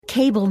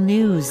Cable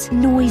news,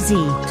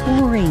 noisy,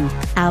 boring,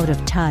 out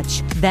of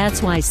touch.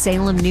 That's why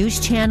Salem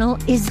News Channel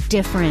is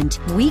different.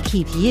 We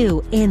keep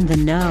you in the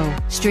know.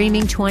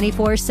 Streaming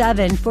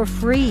 24/7 for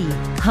free.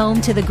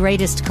 Home to the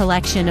greatest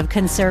collection of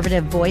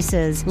conservative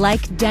voices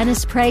like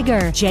Dennis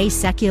Prager, Jay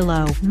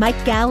Sekulow,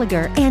 Mike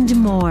Gallagher, and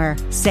more.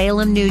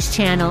 Salem News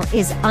Channel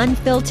is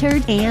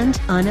unfiltered and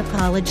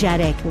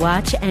unapologetic.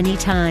 Watch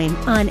anytime,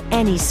 on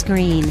any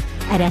screen,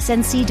 at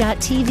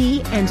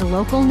snc.tv and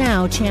Local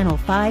Now Channel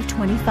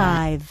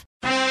 525.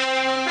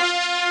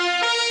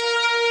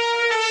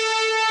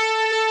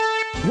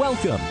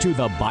 Welcome to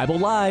the Bible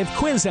Live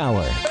Quiz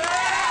Hour.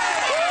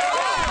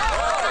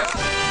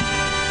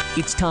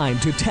 It's time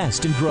to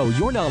test and grow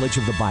your knowledge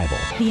of the Bible.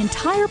 The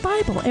entire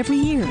Bible every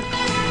year.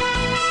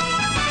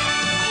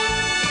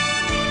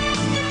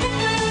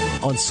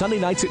 On Sunday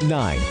nights at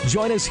 9,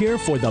 join us here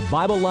for the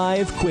Bible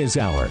Live Quiz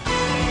Hour.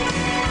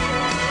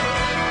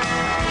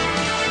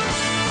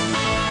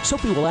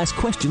 Soapy will ask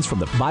questions from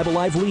the Bible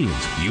Live leaders.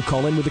 You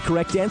call in with the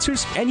correct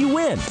answers, and you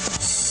win.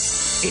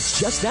 It's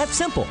just that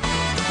simple.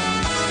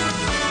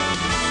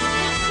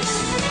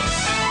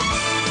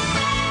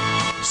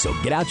 So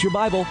get out your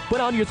Bible,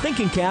 put on your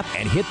thinking cap,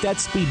 and hit that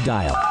speed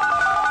dial.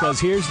 Because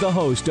here's the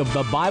host of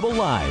the Bible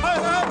Live,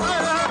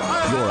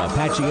 your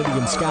Apache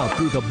Indian scout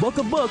through the Book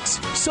of Books,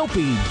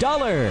 Soapy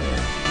Dollar.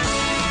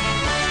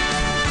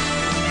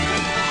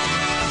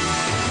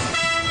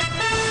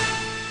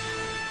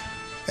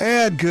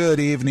 And good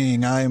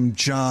evening. I'm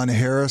John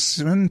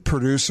Harrison,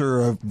 producer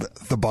of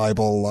the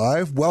Bible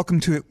Live. Welcome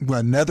to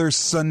another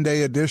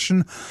Sunday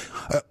edition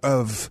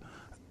of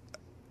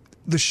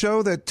the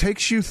show that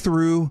takes you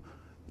through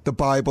the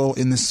Bible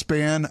in the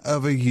span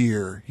of a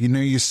year. You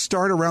know, you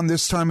start around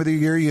this time of the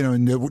year,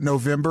 in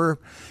November,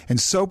 and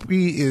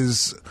Soapy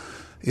is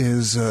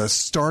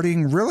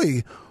starting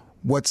really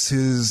what's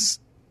his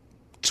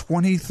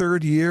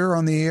 23rd year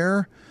on the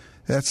air.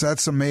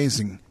 That's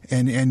amazing.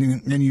 And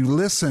you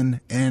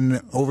listen, and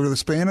over the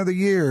span of the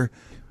year,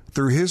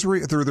 through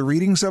the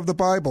readings of the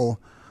Bible,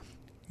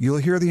 you'll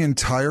hear the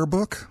entire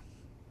book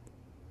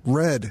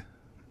read.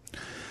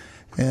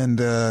 And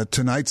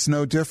tonight's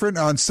no different.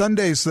 On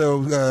Sundays,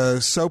 though,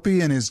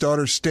 Soapy and his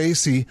daughter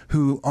Stacy,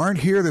 who aren't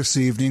here this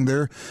evening,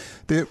 they're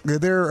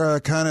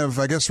kind of,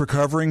 I guess,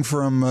 recovering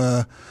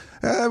from.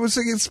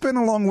 It's been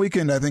a long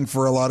weekend, I think,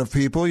 for a lot of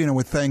people,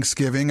 with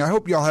Thanksgiving. I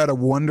hope y'all had a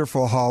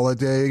wonderful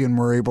holiday and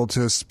were able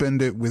to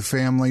spend it with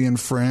family and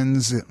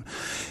friends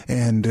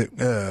and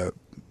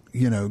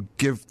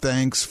give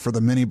thanks for the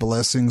many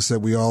blessings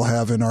that we all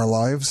have in our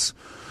lives.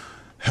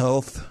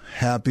 Health,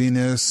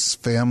 happiness,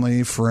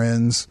 family,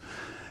 friends.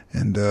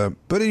 And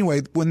but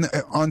anyway,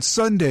 on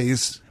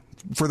Sundays,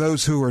 for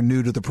those who are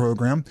new to the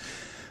program,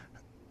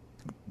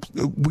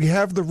 we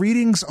have the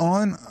readings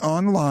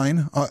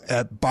online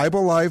at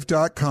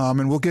BibleLive.com,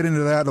 and we'll get into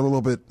that a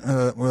little bit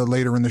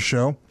later in the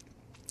show.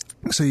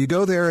 So you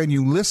go there and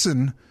you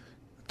listen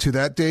to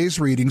that day's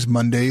readings,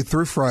 Monday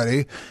through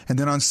Friday, and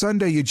then on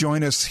Sunday you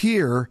join us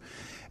here,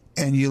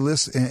 and you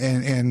listen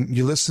and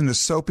you listen to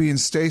Soapy and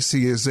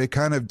Stacy as they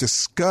kind of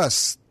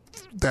discuss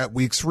that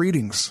week's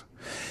readings.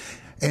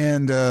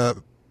 And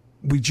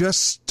we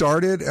just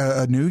started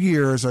a new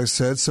year, as I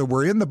said, so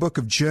we're in the book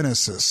of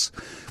Genesis.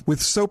 With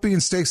Soapy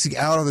and Stacy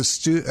out of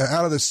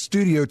the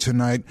studio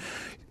tonight,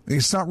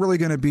 it's not really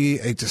going to be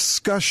a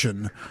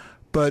discussion,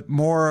 but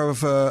more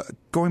of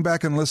going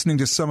back and listening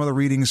to some of the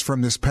readings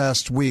from this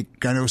past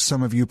week. I know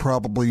some of you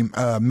probably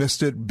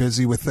missed it,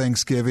 busy with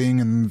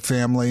Thanksgiving and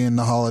family and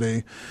the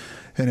holiday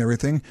and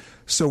everything.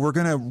 So we're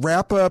going to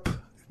wrap up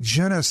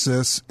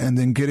Genesis and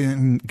then get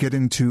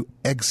into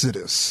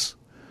Exodus.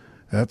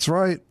 That's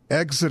right,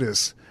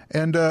 Exodus.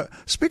 And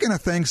speaking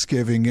of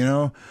Thanksgiving,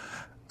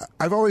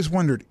 I've always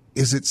wondered,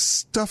 is it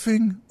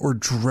stuffing or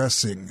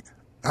dressing?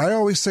 I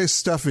always say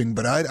stuffing,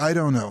 but I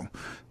don't know.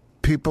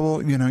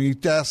 People, you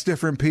ask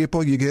different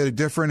people, you get a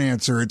different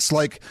answer. It's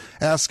like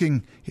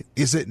asking,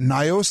 is it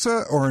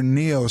Niosa or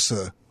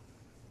Neosa?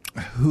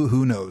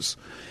 Who knows?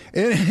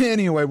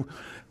 Anyway,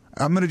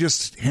 I'm going to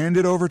just hand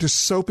it over to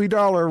Soapy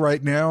Dollar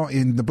right now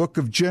in the book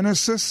of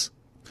Genesis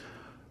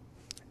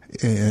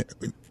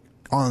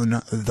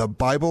on the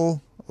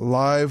Bible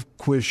Live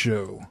Quiz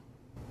Show.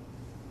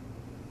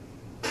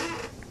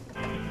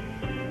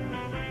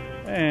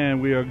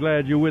 And we are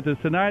glad you're with us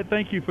tonight.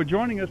 Thank you for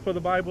joining us for the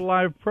Bible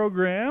Live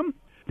program.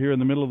 Here in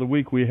the middle of the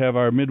week, we have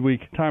our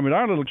midweek time at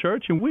our little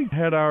church, and we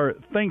had our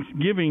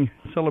Thanksgiving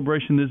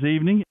celebration this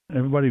evening.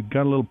 Everybody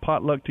got a little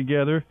potluck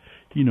together.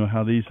 You know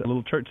how these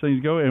little church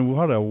things go, and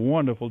what a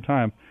wonderful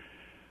time.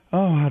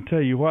 Oh, I'll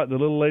tell you what, the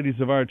little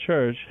ladies of our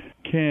church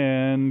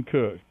can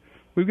cook.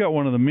 We've got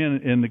one of the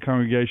men in the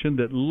congregation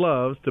that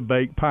loves to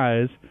bake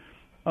pies.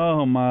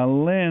 Oh, my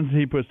lands,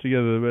 he puts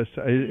together the best.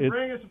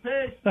 Bring us a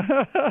piece.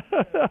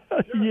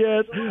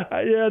 Yes.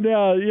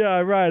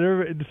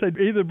 Right. Say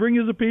either bring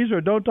us a piece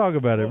or don't talk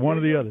about it, one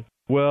or the other.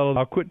 Well,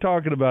 I'll quit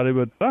talking about it,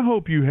 but I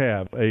hope you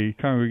have a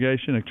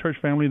congregation, a church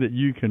family that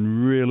you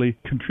can really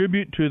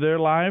contribute to their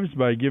lives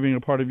by giving a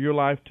part of your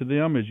life to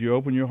them as you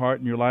open your heart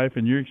and your life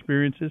and your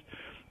experiences.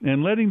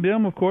 and letting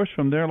them, of course,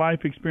 from their life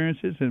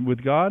experiences and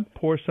with God,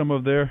 pour some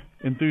of their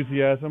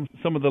enthusiasm,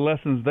 some of the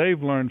lessons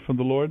they've learned from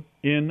the Lord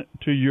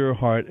into your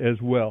heart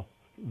as well.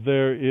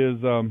 There is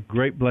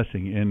great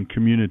blessing in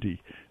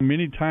community.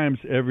 Many times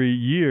every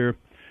year,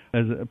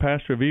 as a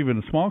pastor of even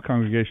a small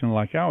congregation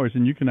like ours,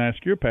 and you can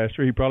ask your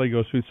pastor, he probably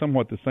goes through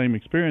somewhat the same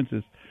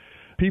experiences.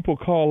 People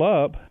call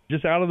up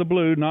just out of the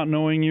blue, not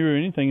knowing you or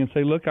anything, and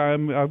say, look,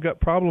 I've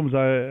got problems.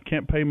 I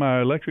can't pay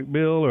my electric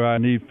bill, or I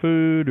need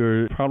food,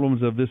 or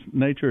problems of this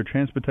nature, or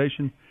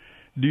transportation.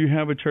 Do you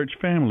have a church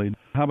family?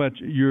 How about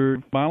your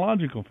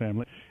biological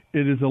family?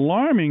 It is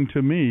alarming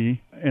to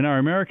me in our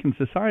American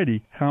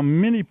society how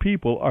many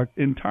people are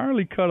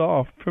entirely cut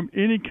off from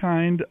any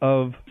kind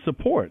of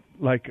support,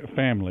 like a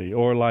family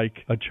or like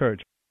a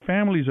church.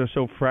 Families are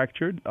so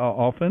fractured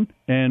often,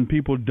 and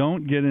people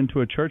don't get into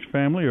a church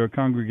family or a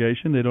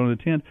congregation. They don't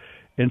attend.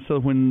 And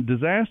so when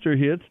disaster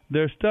hits,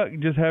 they're stuck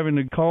just having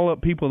to call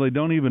up people they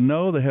don't even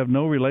know. They have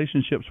no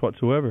relationships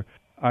whatsoever.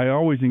 I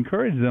always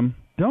encourage them,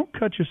 don't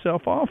cut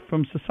yourself off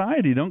from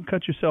society. Don't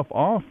cut yourself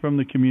off from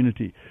the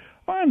community.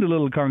 Find a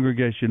little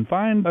congregation.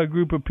 Find a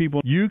group of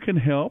people you can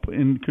help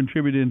and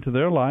contribute into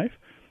their life,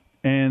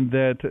 and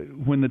that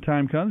when the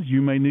time comes,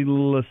 you may need a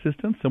little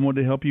assistance, someone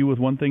to help you with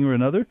one thing or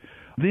another.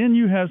 Then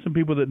you have some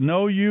people that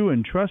know you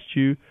and trust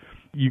you.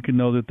 You can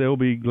know that they'll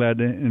be glad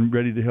and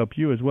ready to help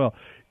you as well.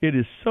 It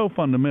is so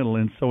fundamental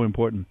and so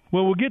important.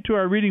 Well, we'll get to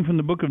our reading from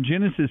the book of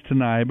Genesis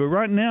tonight, but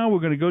right now we're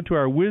going to go to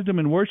our Wisdom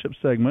and Worship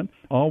segment,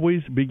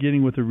 always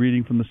beginning with a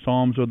reading from the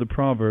Psalms or the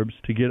Proverbs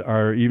to get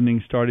our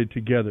evening started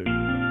together.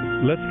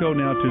 Let's go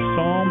now to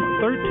Psalm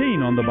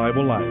 13 on the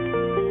Bible Live.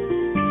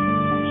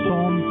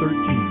 Psalm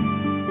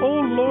 13.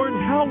 O Lord,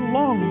 how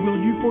long will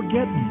you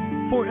forget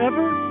me?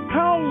 Forever?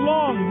 How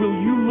long will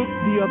you look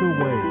the other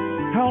way?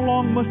 How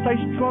long must I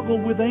struggle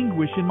with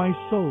anguish in my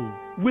soul,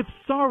 with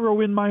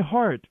sorrow in my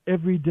heart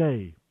every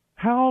day?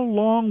 How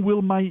long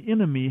will my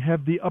enemy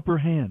have the upper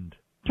hand?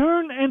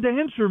 Turn and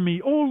answer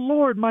me, O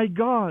Lord my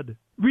God.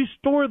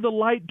 Restore the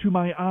light to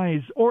my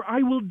eyes, or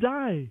I will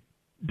die.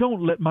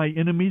 Don't let my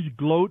enemies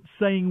gloat,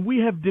 saying, we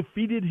have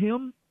defeated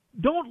him.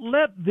 Don't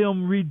let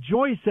them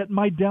rejoice at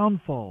my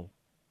downfall.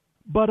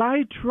 But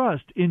I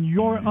trust in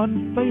your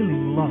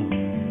unfailing love.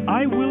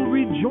 I will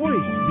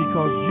rejoice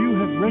because you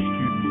have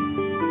rescued me.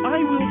 I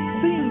will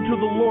sing to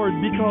the Lord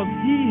because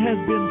he has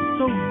been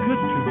so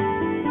good to me.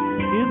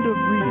 End of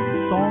reading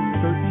Psalm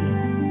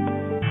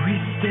 13. We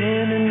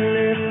stand and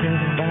lift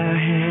up our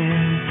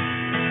hands,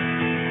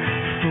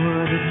 for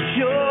the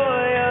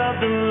joy of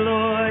the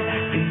Lord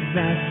is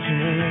our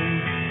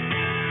strength.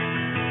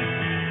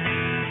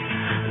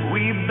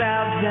 We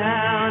bow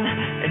down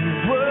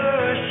and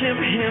worship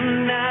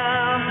him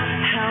now.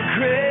 How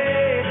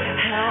great,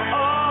 how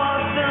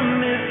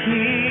awesome is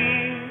he.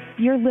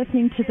 You're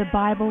listening to the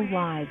Bible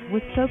Live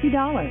with Soapy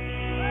Dollar.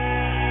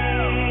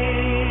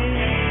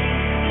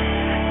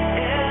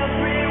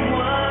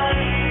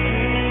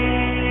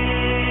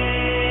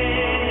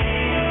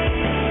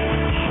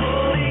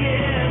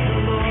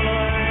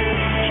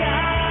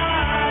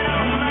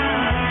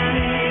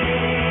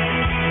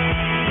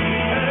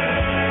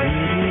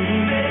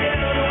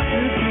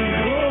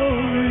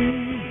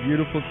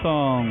 Beautiful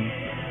song.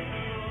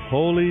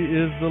 Holy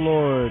is the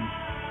Lord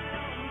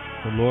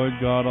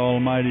God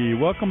Almighty.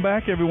 Welcome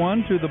back,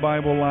 everyone, to the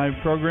Bible Live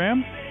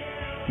program,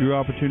 your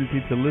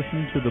opportunity to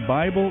listen to the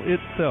Bible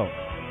itself,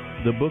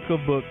 the book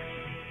of books,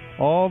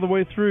 all the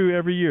way through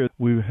every year.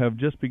 We have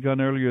just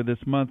begun earlier this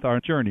month our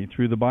journey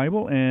through the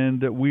Bible,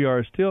 and we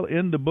are still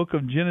in the book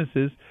of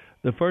Genesis,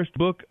 the first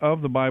book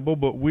of the Bible,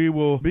 but we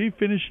will be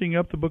finishing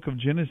up the book of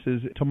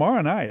Genesis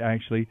tomorrow night,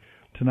 actually.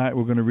 Tonight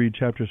we're going to read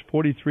chapters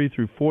 43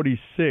 through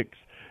 46.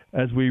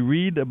 As we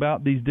read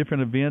about these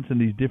different events and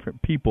these different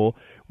people,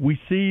 we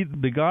see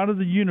the God of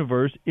the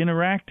universe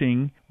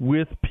interacting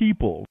with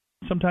people.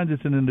 Sometimes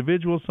it's an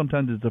individual,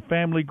 sometimes it's a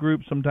family group,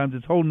 sometimes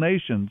it's whole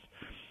nations.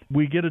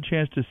 We get a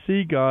chance to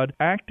see God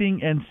acting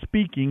and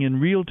speaking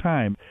in real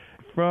time.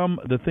 From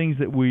the things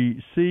that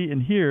we see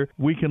and hear,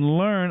 we can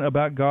learn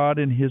about God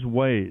and his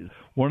ways.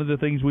 One of the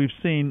things we've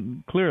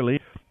seen clearly,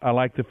 I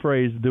like the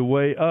phrase, the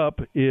way up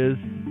is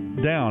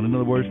down. In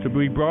other words, to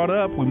be brought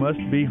up, we must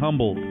be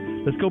humbled.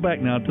 Let's go back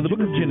now to the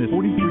book of Genesis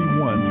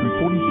 43:1 through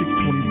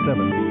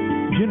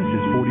 46:27.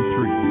 Genesis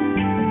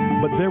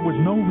 43. But there was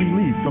no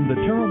relief from the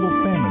terrible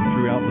famine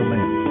throughout the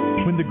land.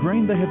 When the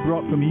grain they had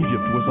brought from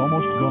Egypt was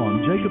almost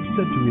gone, Jacob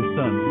said to his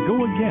sons,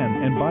 go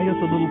again and buy us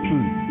a little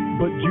food.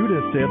 But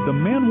Judah said, the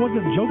man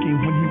wasn't joking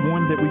when he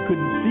warned that we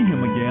couldn't see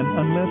him again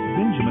unless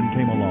Benjamin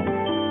came along.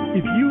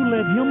 If you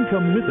let him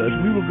come with us,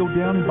 we will go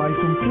down and buy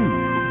some food.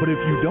 But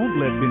if you don't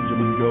let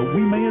Benjamin go,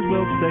 we may as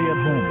well stay at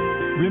home.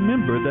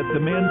 Remember that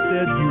the man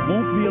said, you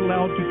won't be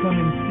allowed to come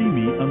and see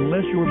me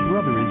unless your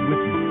brother is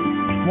with you.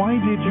 Why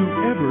did you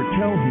ever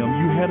tell him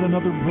you had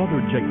another brother,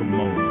 Jacob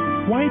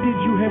moaned. Why did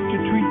you have to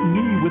treat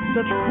me with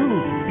such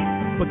cruelty?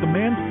 But the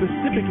man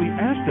specifically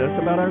asked us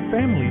about our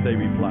family, they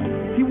replied.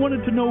 He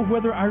wanted to know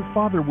whether our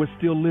father was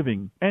still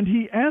living, and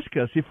he asked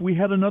us if we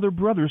had another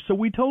brother, so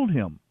we told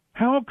him.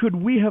 How could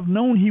we have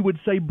known he would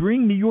say,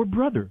 bring me your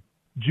brother?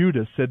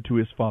 Judah said to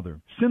his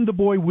father, "Send the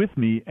boy with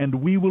me, and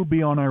we will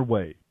be on our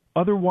way.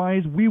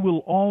 Otherwise we will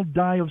all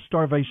die of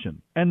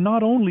starvation, and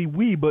not only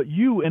we, but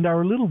you and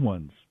our little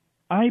ones.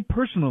 I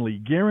personally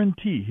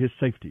guarantee his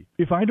safety.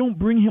 If I don't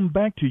bring him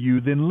back to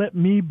you, then let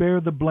me bear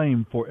the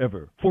blame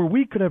forever. For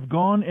we could have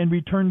gone and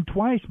returned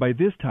twice by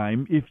this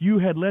time if you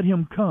had let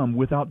him come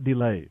without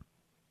delay."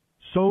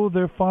 So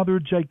their father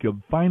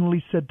Jacob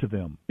finally said to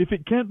them, "If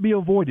it can't be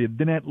avoided,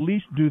 then at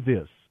least do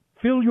this.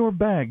 Fill your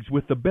bags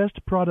with the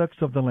best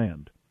products of the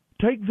land.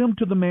 Take them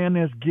to the man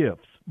as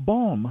gifts: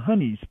 balm,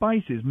 honey,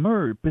 spices,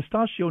 myrrh,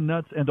 pistachio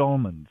nuts, and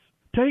almonds.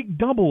 Take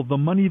double the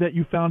money that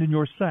you found in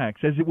your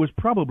sacks, as it was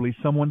probably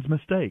someone's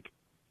mistake.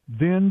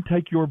 Then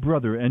take your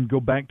brother and go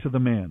back to the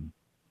man.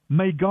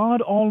 May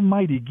God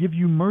Almighty give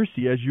you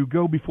mercy as you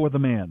go before the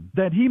man,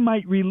 that he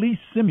might release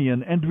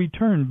Simeon and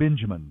return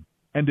Benjamin.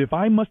 And if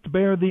I must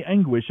bear the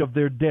anguish of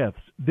their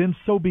deaths, then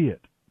so be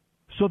it."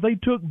 So they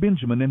took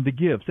Benjamin and the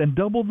gifts and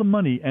doubled the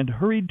money and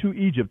hurried to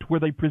Egypt, where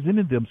they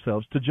presented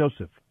themselves to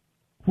Joseph.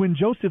 When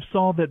Joseph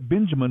saw that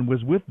Benjamin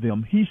was with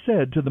them, he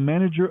said to the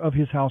manager of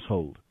his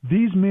household,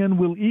 "These men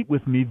will eat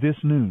with me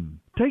this noon.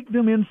 Take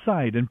them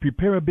inside and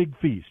prepare a big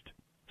feast."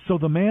 So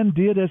the man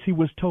did as he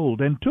was told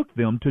and took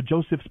them to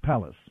Joseph's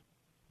palace.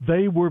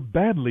 They were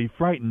badly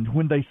frightened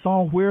when they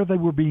saw where they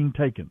were being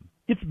taken.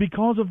 "It's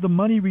because of the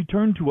money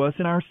returned to us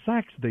in our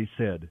sacks," they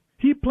said.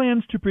 "He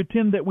plans to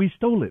pretend that we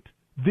stole it.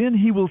 Then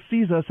he will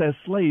seize us as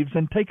slaves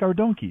and take our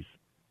donkeys."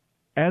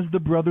 As the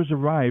brothers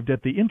arrived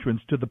at the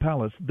entrance to the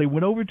palace, they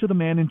went over to the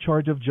man in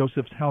charge of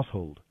Joseph's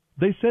household.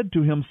 They said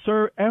to him,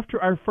 "Sir,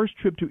 after our first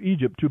trip to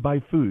Egypt to buy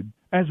food,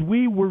 as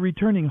we were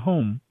returning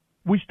home,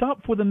 we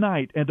stopped for the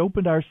night and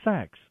opened our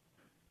sacks.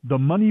 The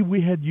money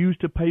we had used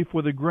to pay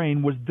for the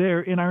grain was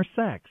there in our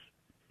sacks.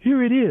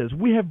 Here it is.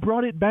 We have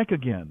brought it back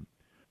again.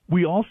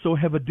 We also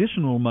have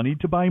additional money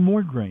to buy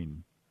more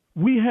grain.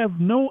 We have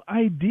no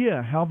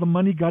idea how the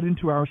money got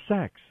into our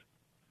sacks."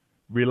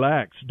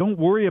 "Relax, don't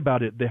worry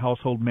about it," the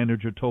household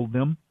manager told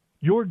them.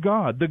 "Your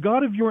God, the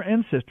God of your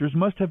ancestors,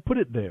 must have put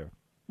it there.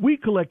 We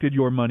collected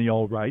your money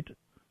all right."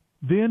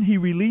 Then he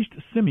released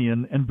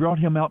Simeon and brought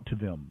him out to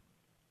them.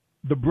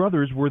 The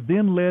brothers were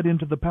then led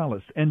into the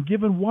palace and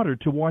given water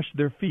to wash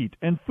their feet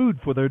and food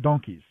for their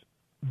donkeys.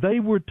 They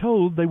were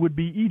told they would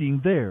be eating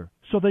there,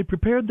 so they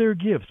prepared their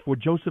gifts for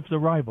Joseph's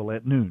arrival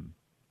at noon.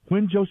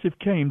 When Joseph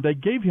came, they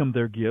gave him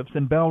their gifts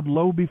and bowed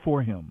low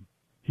before him.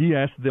 He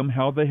asked them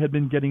how they had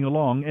been getting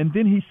along, and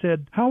then he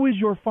said, "How is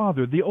your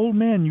father, the old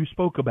man you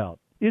spoke about?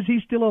 Is he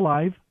still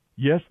alive?"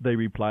 "Yes," they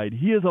replied,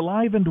 "he is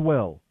alive and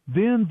well."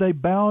 Then they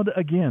bowed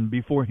again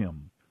before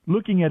him.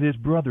 Looking at his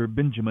brother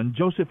Benjamin,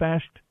 Joseph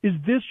asked, "Is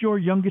this your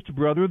youngest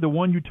brother, the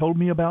one you told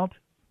me about?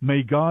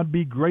 May God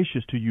be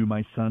gracious to you,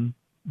 my son."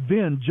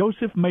 Then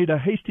Joseph made a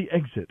hasty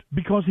exit,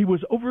 because he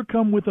was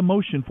overcome with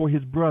emotion for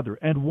his brother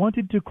and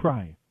wanted to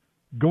cry.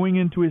 Going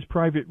into his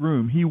private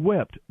room, he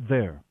wept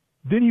there.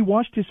 Then he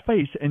washed his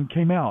face and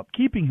came out,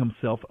 keeping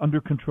himself under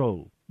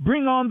control.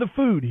 "Bring on the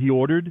food," he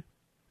ordered.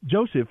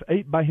 Joseph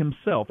ate by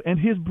himself, and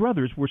his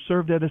brothers were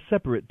served at a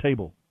separate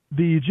table.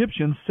 The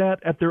Egyptians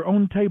sat at their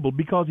own table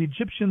because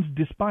Egyptians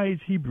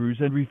despise Hebrews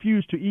and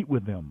refused to eat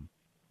with them.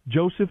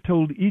 Joseph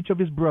told each of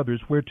his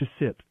brothers where to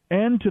sit,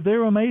 and to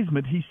their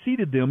amazement he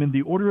seated them in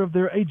the order of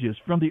their ages,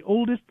 from the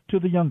oldest to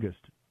the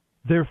youngest.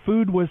 Their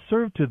food was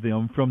served to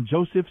them from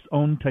Joseph's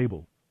own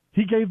table.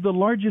 He gave the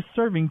largest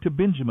serving to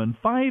Benjamin,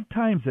 5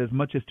 times as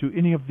much as to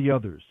any of the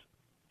others.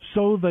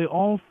 So they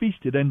all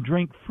feasted and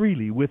drank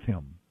freely with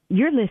him.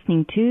 You're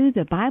listening to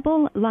The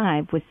Bible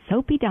Live with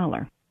Soapy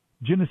Dollar.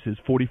 Genesis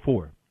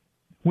 44.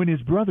 When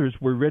his brothers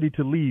were ready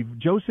to leave,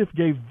 Joseph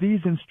gave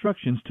these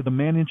instructions to the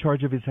man in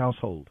charge of his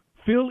household.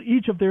 "Fill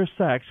each of their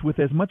sacks with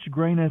as much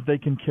grain as they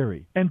can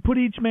carry, and put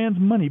each man's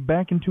money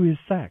back into his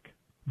sack.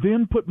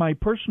 Then put my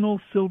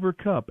personal silver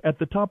cup at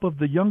the top of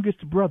the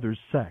youngest brother's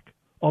sack,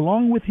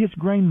 along with his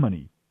grain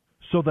money."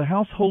 So the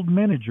household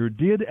manager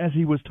did as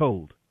he was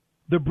told.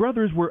 The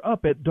brothers were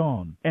up at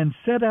dawn and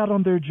set out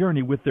on their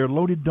journey with their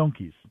loaded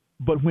donkeys.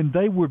 But when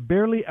they were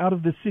barely out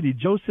of the city,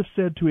 Joseph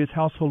said to his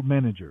household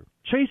manager,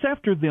 "Chase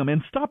after them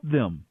and stop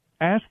them.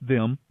 Ask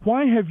them,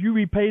 'Why have you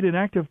repaid an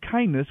act of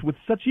kindness with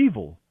such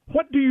evil?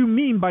 What do you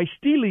mean by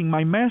stealing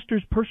my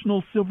master's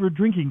personal silver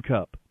drinking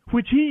cup,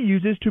 which he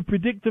uses to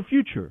predict the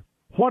future?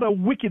 What a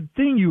wicked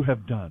thing you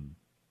have done!"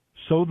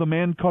 So the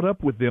man caught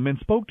up with them and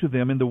spoke to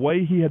them in the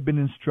way he had been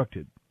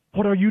instructed.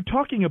 "What are you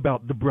talking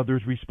about?" the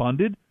brothers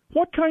responded.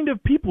 "What kind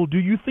of people do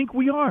you think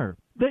we are,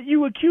 that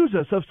you accuse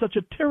us of such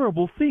a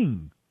terrible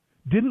thing?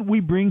 Didn't we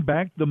bring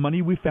back the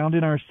money we found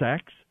in our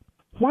sacks?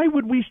 Why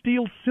would we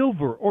steal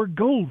silver or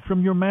gold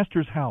from your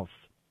master's house?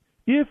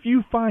 If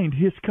you find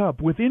his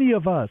cup with any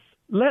of us,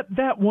 let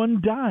that one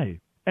die,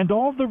 and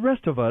all the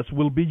rest of us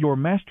will be your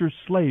master's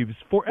slaves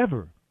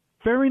forever."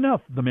 "Fair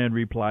enough," the man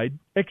replied,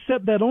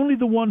 "except that only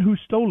the one who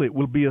stole it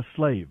will be a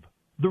slave.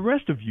 The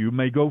rest of you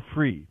may go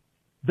free."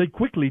 They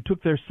quickly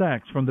took their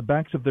sacks from the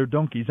backs of their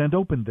donkeys and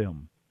opened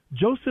them.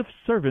 Joseph's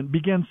servant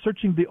began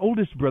searching the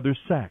oldest brother's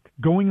sack,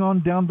 going on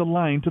down the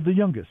line to the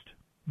youngest.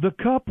 The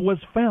cup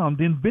was found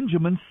in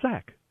Benjamin's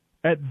sack.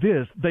 At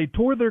this, they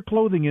tore their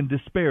clothing in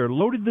despair,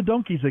 loaded the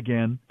donkeys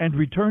again, and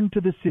returned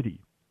to the city.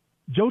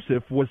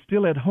 Joseph was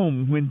still at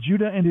home when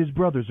Judah and his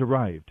brothers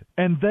arrived,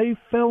 and they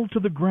fell to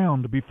the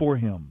ground before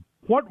him.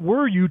 "What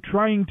were you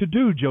trying to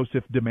do?"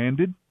 Joseph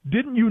demanded.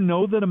 "Didn't you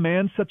know that a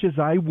man such as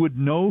I would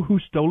know who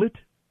stole it?"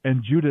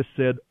 And Judah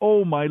said,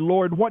 "Oh, my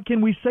lord, what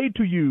can we say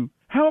to you?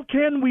 How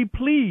can we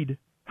plead?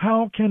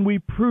 How can we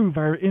prove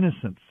our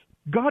innocence?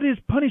 God is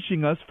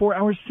punishing us for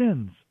our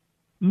sins.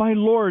 My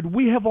lord,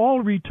 we have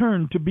all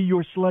returned to be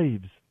your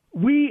slaves,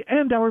 we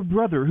and our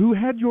brother who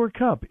had your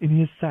cup in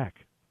his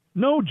sack."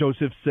 "No,"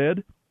 Joseph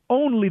said,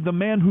 "only the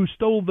man who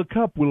stole the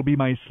cup will be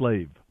my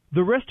slave.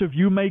 The rest of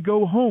you may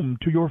go home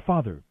to your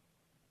father."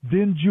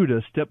 Then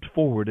Judah stepped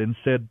forward and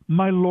said,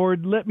 "My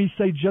lord, let me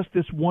say just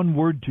this one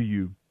word to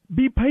you.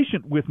 Be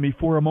patient with me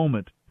for a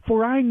moment,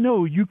 for I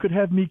know you could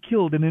have me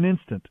killed in an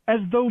instant,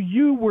 as though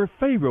you were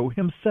Pharaoh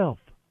himself.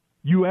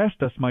 You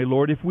asked us, my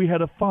lord, if we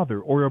had a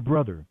father or a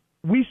brother.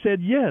 We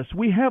said, yes,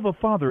 we have a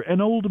father,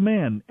 an old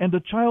man, and a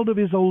child of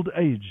his old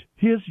age,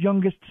 his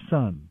youngest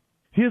son.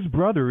 His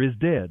brother is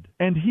dead,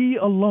 and he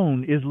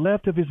alone is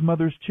left of his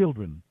mother's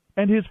children,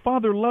 and his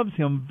father loves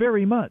him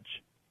very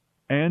much.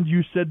 And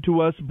you said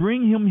to us,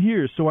 bring him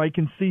here so I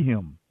can see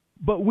him.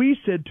 But we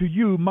said to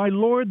you, my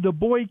lord, the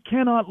boy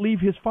cannot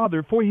leave his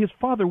father, for his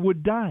father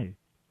would die.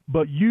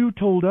 But you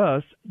told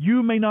us,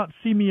 you may not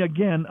see me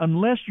again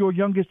unless your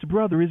youngest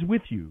brother is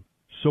with you.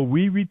 So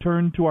we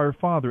returned to our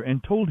father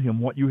and told him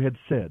what you had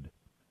said.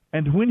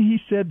 And when he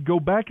said, go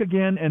back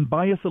again and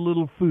buy us a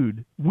little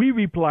food, we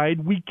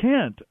replied, we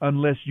can't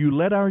unless you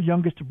let our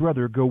youngest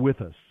brother go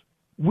with us.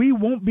 We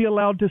won't be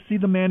allowed to see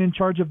the man in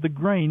charge of the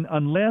grain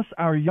unless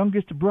our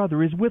youngest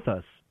brother is with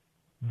us.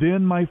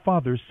 Then my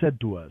father said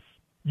to us,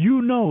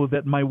 you know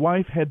that my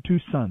wife had 2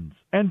 sons,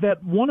 and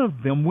that one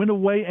of them went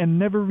away and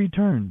never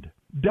returned,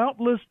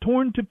 doubtless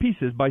torn to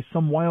pieces by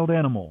some wild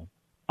animal.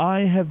 I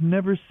have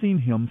never seen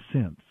him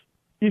since.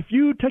 If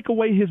you take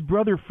away his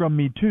brother from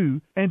me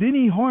too, and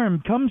any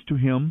harm comes to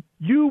him,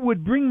 you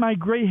would bring my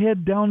gray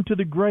head down to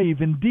the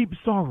grave in deep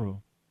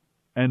sorrow.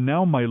 And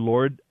now, my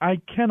lord, I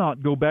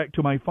cannot go back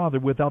to my father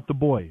without the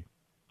boy.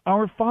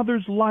 Our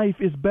father's life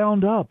is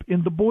bound up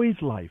in the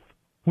boy's life.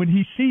 When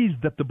he sees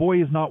that the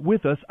boy is not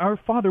with us, our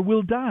father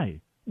will die.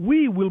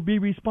 We will be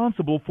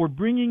responsible for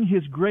bringing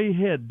his gray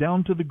head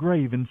down to the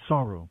grave in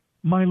sorrow.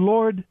 My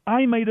lord,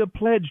 I made a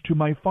pledge to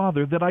my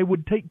father that I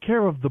would take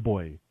care of the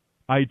boy.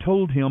 I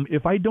told him,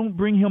 if I don't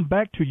bring him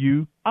back to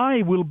you,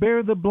 I will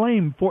bear the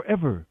blame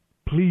forever.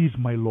 Please,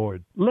 my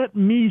lord, let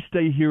me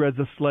stay here as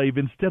a slave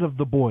instead of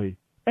the boy,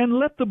 and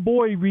let the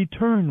boy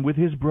return with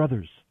his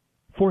brothers.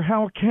 For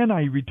how can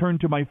I return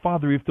to my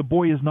father if the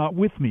boy is not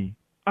with me?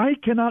 I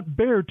cannot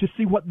bear to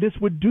see what this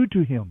would do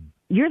to him."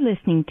 You're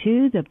listening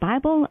to the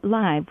Bible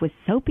Live with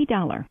Soapy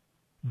Dollar.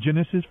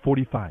 Genesis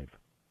 45.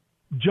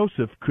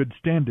 Joseph could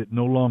stand it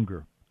no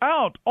longer.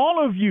 "Out,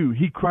 all of you!"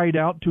 he cried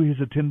out to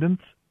his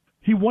attendants.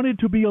 He wanted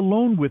to be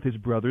alone with his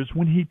brothers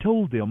when he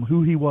told them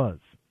who he was.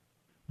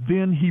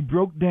 Then he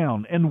broke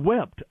down and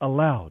wept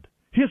aloud.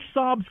 His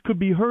sobs could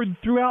be heard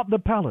throughout the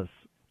palace,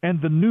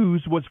 and the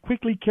news was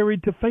quickly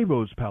carried to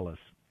Pharaoh's palace.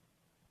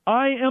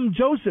 "I am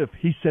Joseph,"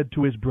 he said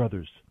to his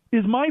brothers.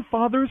 "Is my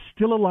father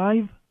still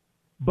alive?"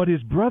 But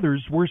his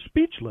brothers were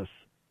speechless.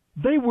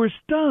 They were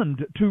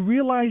stunned to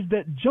realize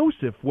that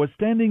Joseph was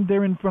standing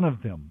there in front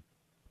of them.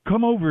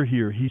 "Come over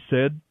here," he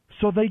said.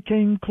 So they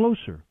came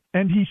closer.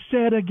 And he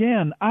said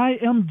again, "I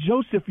am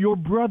Joseph, your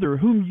brother,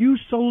 whom you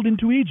sold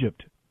into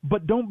Egypt.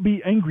 But don't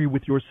be angry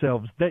with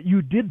yourselves that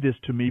you did this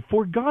to me,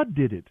 for God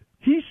did it.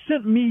 He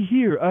sent me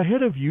here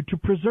ahead of you to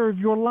preserve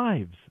your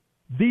lives.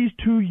 These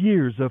 2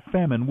 years of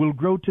famine will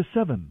grow to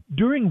 7,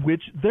 during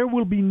which there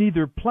will be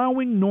neither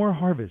plowing nor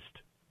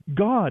harvest.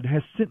 God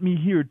has sent me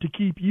here to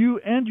keep you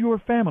and your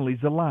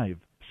families alive,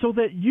 so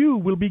that you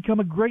will become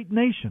a great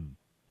nation.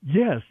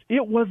 Yes,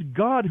 it was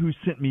God who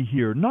sent me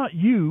here, not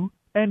you.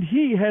 And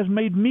he has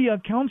made me a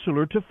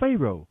counselor to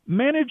Pharaoh,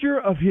 manager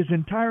of his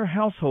entire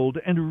household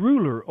and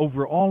ruler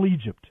over all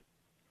Egypt.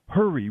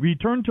 Hurry,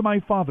 return to my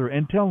father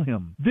and tell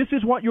him, this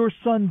is what your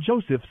son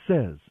Joseph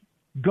says.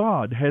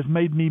 God has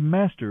made me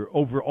master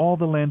over all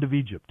the land of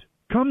Egypt.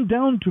 Come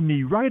down to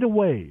me right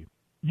away.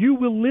 You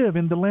will live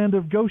in the land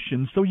of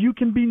Goshen, so you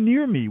can be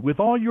near me with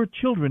all your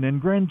children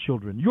and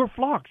grandchildren, your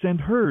flocks and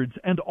herds,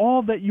 and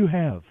all that you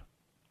have.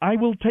 I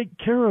will take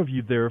care of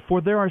you there, for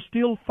there are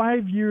still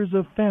 5 years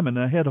of famine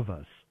ahead of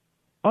us.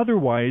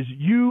 Otherwise,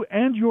 you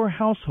and your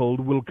household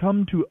will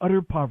come to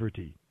utter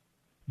poverty."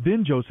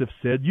 Then Joseph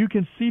said, "You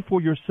can see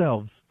for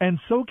yourselves, and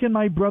so can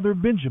my brother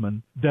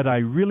Benjamin, that I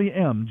really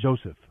am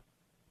Joseph.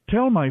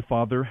 Tell my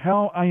father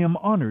how I am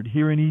honored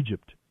here in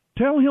Egypt.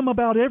 Tell him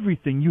about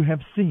everything you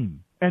have seen,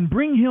 and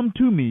bring him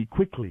to me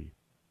quickly."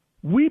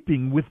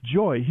 Weeping with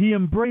joy, he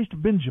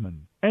embraced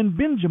Benjamin, and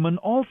Benjamin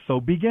also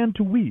began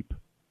to weep.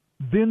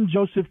 Then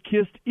Joseph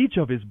kissed each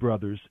of his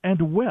brothers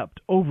and wept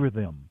over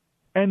them.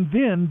 And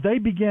then they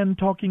began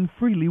talking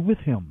freely with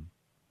him.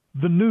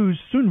 The news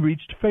soon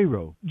reached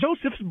Pharaoh.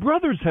 "Joseph's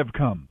brothers have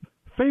come."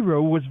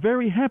 Pharaoh was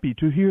very happy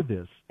to hear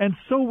this, and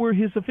so were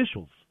his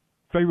officials.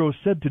 Pharaoh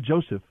said to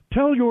Joseph,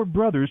 "Tell your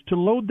brothers to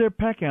load their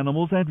pack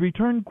animals and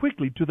return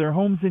quickly to their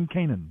homes in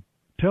Canaan.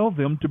 Tell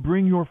them to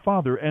bring your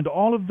father and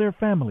all of their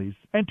families,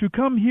 and to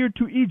come here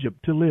to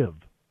Egypt to live.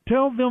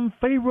 Tell them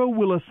Pharaoh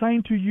will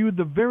assign to you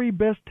the very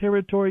best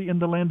territory in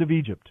the land of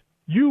Egypt.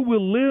 You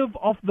will live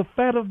off the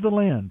fat of the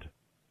land.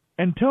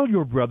 And tell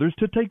your brothers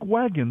to take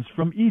wagons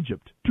from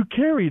Egypt, to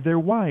carry their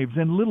wives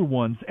and little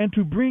ones, and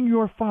to bring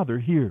your father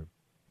here.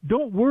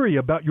 Don't worry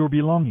about your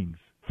belongings,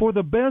 for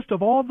the best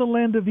of all the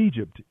land of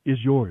Egypt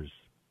is yours."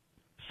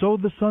 So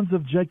the sons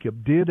of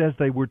Jacob did as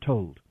they were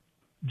told.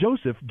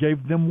 Joseph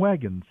gave them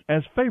wagons,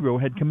 as Pharaoh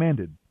had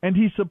commanded, and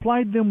he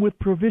supplied them with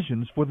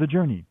provisions for the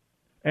journey.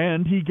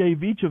 And he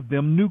gave each of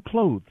them new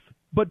clothes.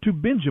 But to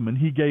Benjamin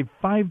he gave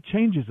 5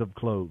 changes of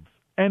clothes,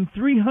 and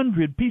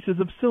 300 pieces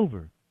of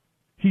silver.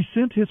 He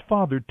sent his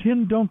father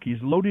 10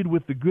 donkeys loaded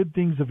with the good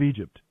things of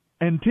Egypt,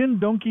 and 10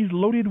 donkeys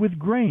loaded with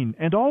grain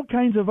and all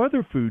kinds of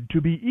other food to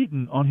be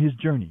eaten on his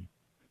journey.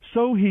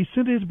 So he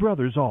sent his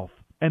brothers off,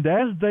 and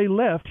as they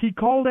left he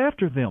called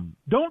after them,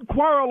 "Don't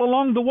quarrel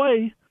along the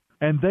way."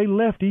 And they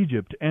left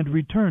Egypt and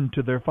returned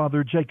to their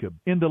father Jacob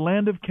in the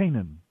land of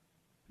Canaan.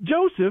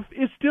 "Joseph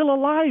is still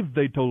alive,"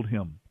 they told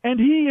him, "and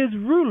he is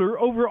ruler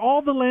over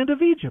all the land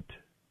of Egypt."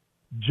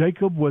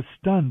 Jacob was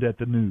stunned at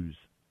the news.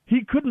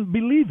 He couldn't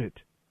believe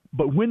it.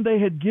 But when they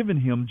had given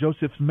him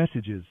Joseph's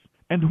messages,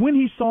 and when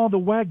he saw the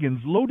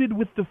wagons loaded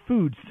with the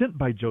food sent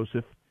by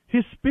Joseph,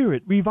 his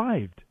spirit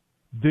revived.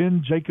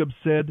 Then Jacob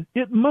said,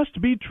 "It must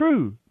be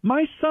true.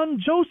 My son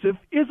Joseph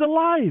is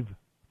alive.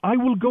 I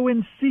will go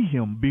and see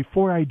him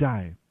before I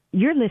die."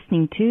 You're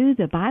listening to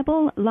The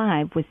Bible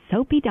Live with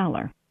Soapy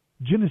Dollar.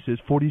 Genesis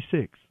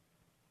 46.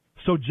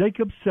 So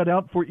Jacob set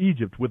out for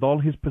Egypt with all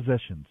his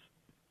possessions.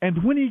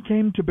 And when he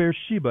came to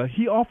Beersheba,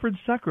 he offered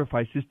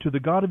sacrifices to the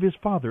God of his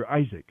father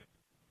Isaac.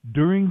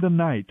 During the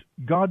night,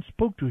 God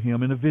spoke to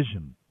him in a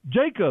vision.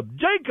 "Jacob,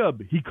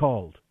 Jacob," he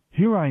called.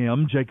 "Here I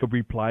am," Jacob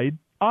replied.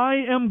 "I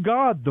am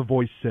God," the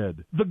voice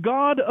said, "the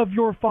God of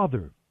your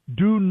father.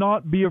 Do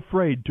not be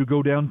afraid to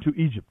go down to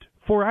Egypt,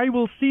 for I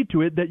will see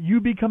to it that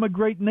you become a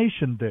great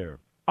nation there.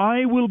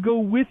 I will go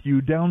with you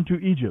down to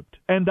Egypt,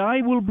 and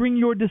I will bring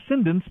your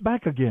descendants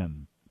back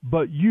again.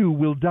 But you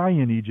will die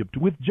in Egypt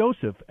with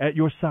Joseph at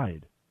your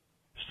side."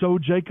 So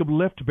Jacob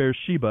left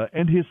Beersheba,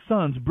 and his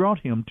sons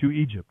brought him to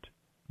Egypt.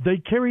 They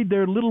carried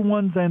their little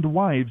ones and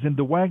wives in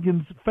the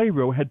wagons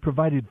Pharaoh had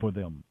provided for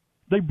them.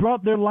 They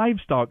brought their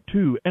livestock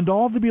too, and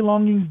all the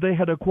belongings they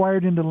had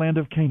acquired in the land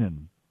of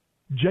Canaan.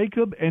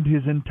 Jacob and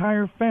his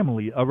entire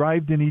family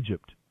arrived in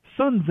Egypt,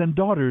 sons and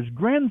daughters,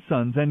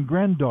 grandsons and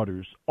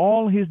granddaughters,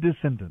 all his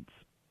descendants.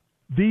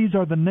 These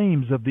are the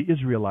names of the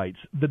Israelites,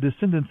 the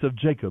descendants of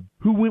Jacob,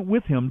 who went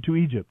with him to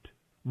Egypt.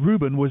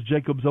 Reuben was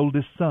Jacob's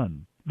oldest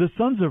son. The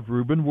sons of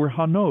Reuben were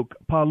Hanok,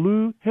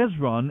 Palu,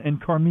 Hezron, and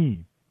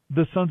Carmi.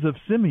 The sons of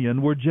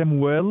Simeon were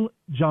Jemuel,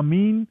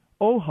 Jamin,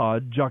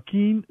 Ohad,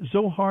 Jachin,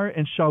 Zohar,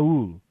 and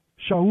Shaul.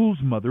 Shaul's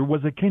mother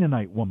was a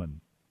Canaanite woman.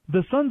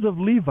 The sons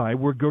of Levi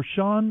were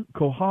Gershon,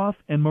 Kohath,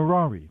 and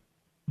Merari.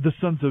 The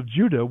sons of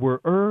Judah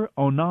were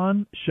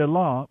Onan,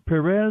 Shelah,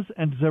 Perez,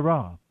 and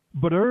Zerah.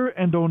 But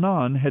and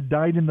Onan had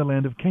died in the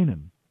land of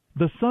Canaan.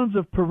 The sons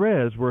of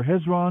Perez were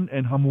Hezron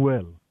and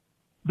Hamuel.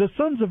 The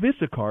sons of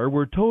Issachar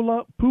were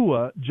Tola,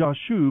 Pua,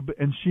 Jashub,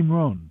 and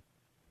Shimron.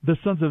 The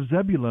sons of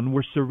Zebulun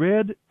were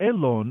Sered,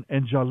 Elon,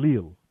 and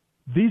Jalil.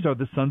 These are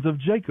the sons of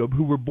Jacob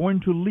who were born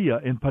to Leah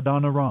in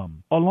Padan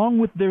Aram, along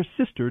with their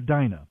sister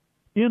Dinah.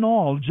 In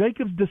all,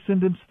 Jacob's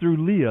descendants through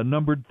Leah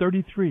numbered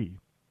 33.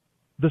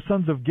 The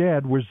sons of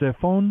Gad were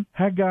Zephon,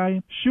 Haggai,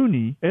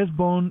 Shuni,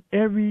 Esbon,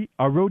 Eri,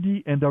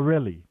 Arodi, and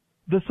Areli.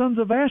 The sons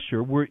of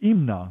Asher were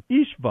Imnah,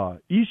 Ishva,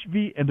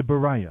 Ishvi, and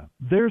Beriah.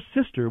 Their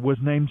sister was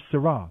named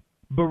Sarah.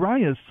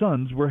 Beriah's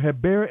sons were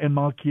Heber and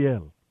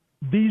Malkiel.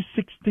 These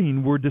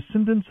 16 were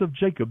descendants of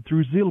Jacob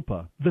through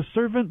Zilpah, the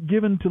servant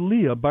given to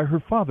Leah by her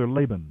father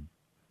Laban.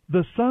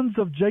 The sons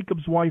of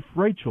Jacob's wife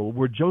Rachel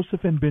were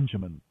Joseph and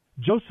Benjamin.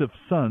 Joseph's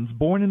sons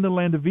born in the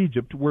land of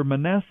Egypt were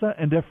Manasseh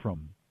and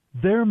Ephraim.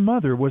 Their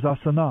mother was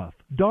Asenath,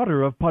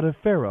 daughter of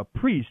Potipharah,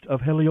 priest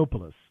of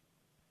Heliopolis.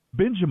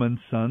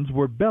 Benjamin's sons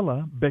were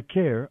Bela,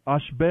 Becher,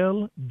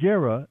 Ashbel,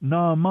 Gera,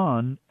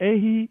 Naaman,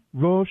 Ehi,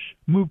 Rosh,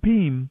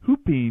 Mupim,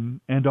 Hupim,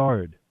 and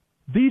Ard.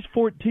 These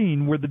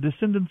 14 were the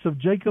descendants of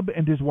Jacob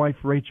and his wife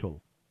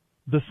Rachel.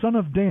 The son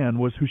of Dan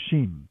was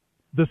Hushim.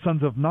 The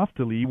sons of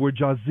Naphtali were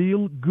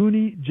Jazil,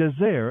 Guni,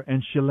 Jezer,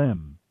 and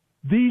Shillem.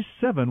 These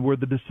 7 were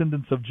the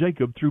descendants of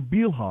Jacob through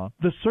Bilhah,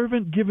 the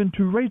servant given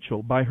to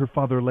Rachel by her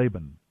father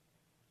Laban.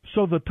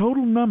 So the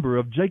total number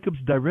of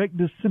Jacob's direct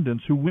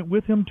descendants who went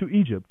with him to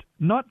Egypt,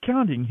 not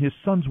counting his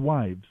sons'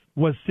 wives,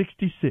 was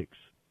 66.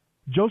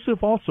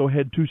 Joseph also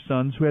had 2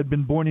 sons who had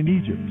been born in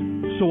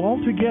Egypt. So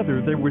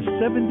altogether there were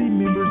 70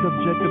 members of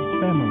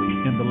Jacob's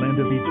family in the land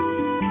of Egypt.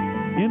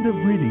 End of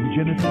reading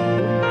Genesis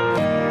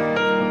 40.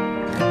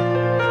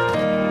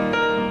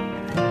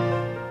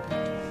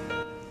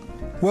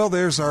 Well,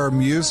 there's our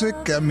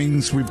music. That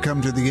means we've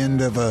come to the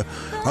end of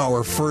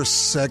our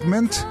first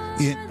segment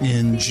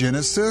in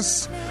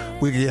Genesis.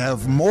 We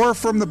have more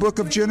from the book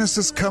of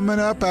Genesis coming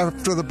up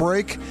after the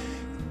break.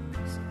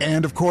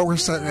 And, of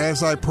course,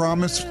 as I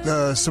promised,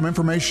 some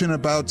information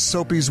about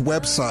Soapy's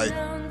website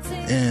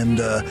and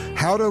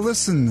how to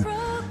listen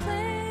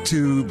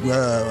to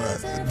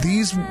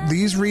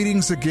these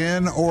readings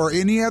again, or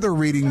any other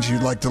readings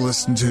you'd like to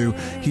listen to.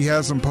 He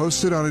has them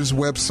posted on his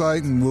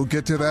website, and we'll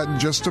get to that in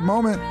just a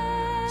moment.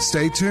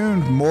 Stay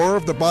tuned. More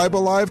of the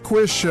Bible Live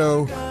Quiz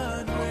Show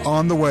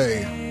on the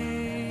way.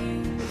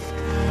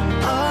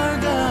 Our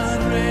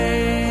God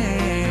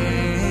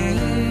reigns.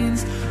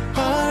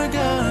 Our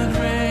God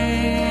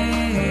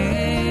reigns.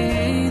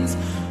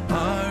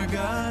 Our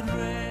God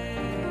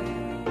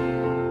reigns.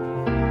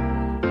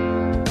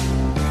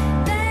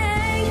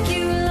 Thank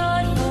you,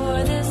 Lord,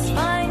 for this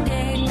fine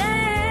day.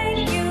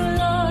 Thank you,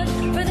 Lord,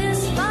 for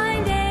this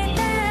fine day.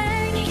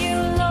 Thank you,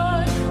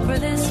 Lord, for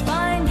this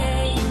fine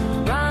day.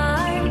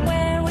 Right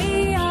where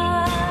we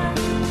are.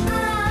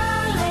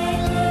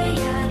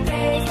 Hallelujah,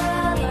 praise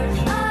the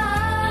Lord.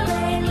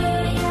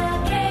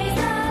 Hallelujah, praise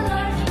the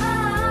Lord.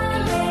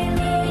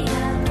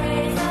 Hallelujah,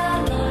 praise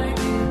the Lord.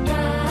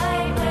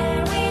 Right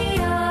where we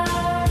are.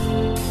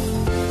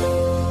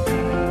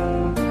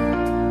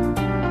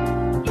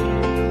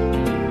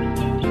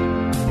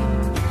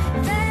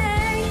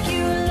 Thank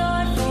you,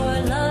 Lord,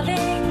 for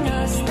loving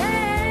us.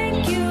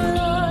 Thank you,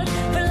 Lord,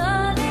 for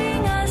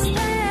loving us.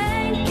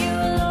 Thank you,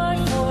 Lord,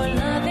 for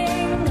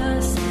loving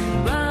us.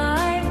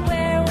 Right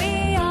where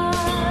we are.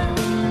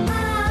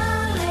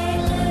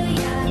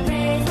 Hallelujah,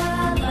 praise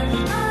the Lord.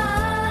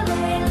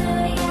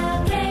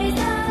 Hallelujah, praise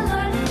the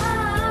Lord.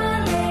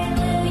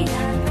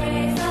 Hallelujah,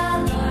 praise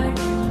the Lord.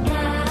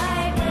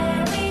 Right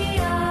where we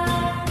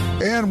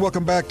are. And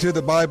welcome back to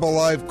the Bible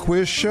Live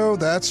Quiz Show.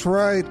 That's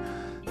right.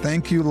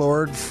 Thank you,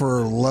 Lord,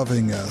 for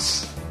loving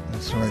us.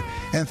 That's right.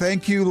 And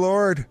thank you,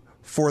 Lord,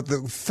 for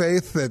the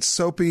faith that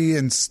Soapy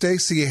and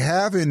Stacy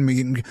have in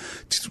me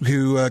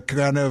to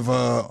kind of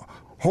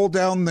hold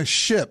down the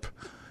ship,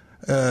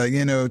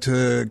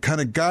 to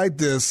kind of guide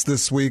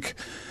this week.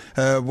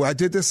 I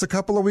did this a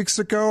couple of weeks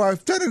ago.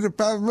 I've done it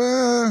about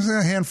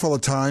a handful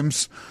of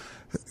times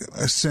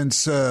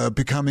since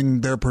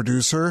becoming their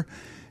producer.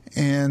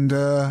 And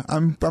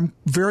I'm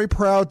very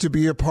proud to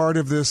be a part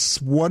of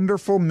this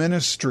wonderful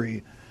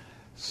ministry.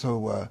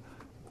 So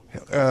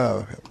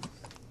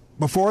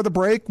before the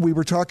break, we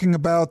were talking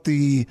about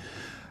the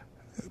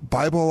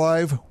Bible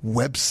Live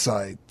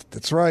website.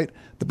 That's right.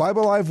 The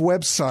Bible Live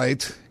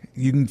website,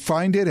 you can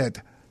find it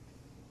at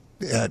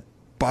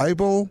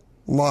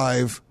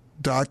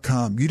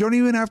BibleLive.com. You don't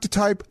even have to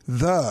type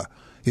the.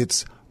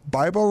 It's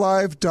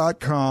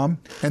BibleLive.com.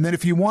 And then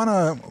if you want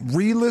to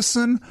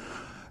re-listen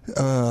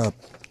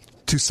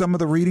to some of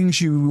the readings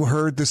you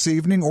heard this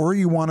evening, or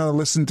you want to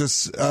listen to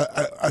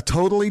a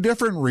totally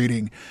different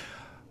reading,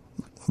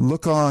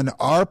 look on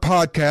our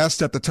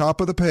podcast at the top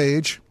of the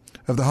page,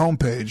 of the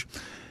homepage,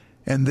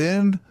 and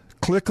then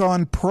click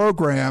on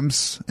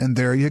programs, and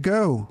there you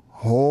go.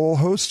 Whole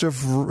host of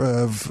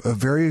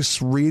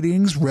various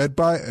readings read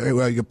by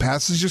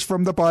passages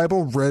from the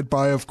Bible, read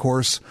by, of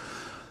course,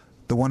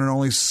 the one and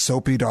only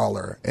Soapy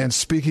Dollar. And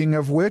speaking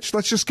of which,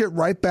 let's just get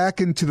right back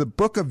into the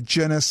book of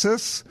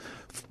Genesis.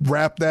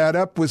 Wrap that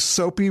up with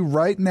Soapy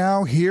right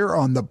now here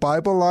on the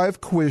Bible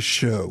Live Quiz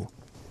Show.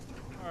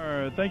 All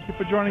right, thank you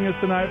for joining us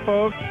tonight,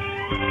 folks.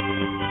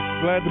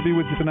 Glad to be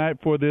with you tonight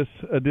for this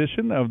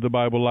edition of the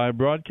Bible Live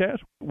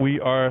broadcast. We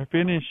are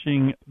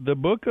finishing the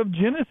book of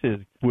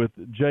Genesis with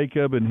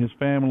Jacob and his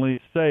family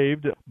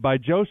saved by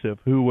Joseph,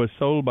 who was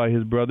sold by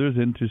his brothers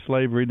into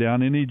slavery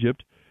down in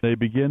Egypt. They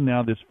begin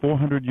now this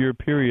 400-year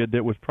period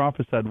that was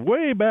prophesied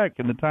way back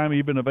in the time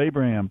even of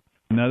Abraham.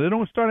 Now, they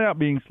don't start out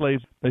being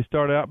slaves. They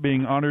start out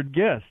being honored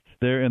guests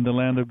there in the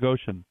land of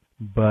Goshen.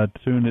 But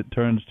soon it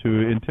turns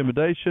to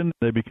intimidation.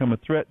 They become a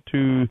threat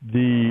to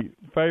the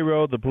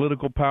Pharaoh, the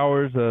political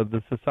powers,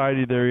 the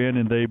society they're in,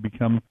 and they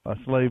become a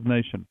slave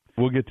nation.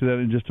 We'll get to that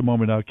in just a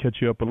moment. I'll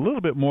catch you up a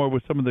little bit more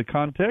with some of the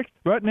context.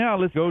 Right now,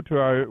 let's go to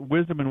our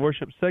Wisdom and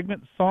Worship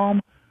segment. Psalm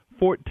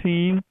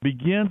 14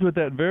 begins with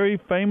that very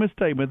famous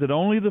statement that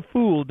only the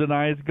fool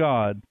denies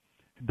God.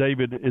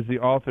 David is the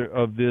author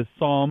of this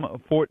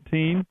Psalm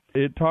 14.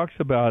 It talks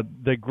about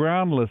the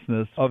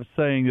groundlessness of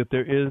saying that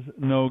there is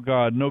no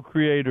God, no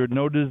creator,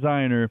 no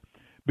designer,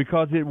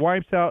 because it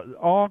wipes out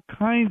all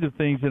kinds of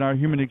things in our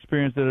human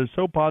experience that are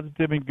so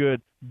positive and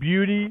good.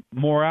 Beauty,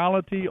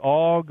 morality,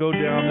 all go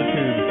down the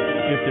tube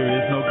if there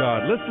is no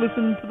God. Let's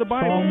listen to the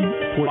Bible. Psalm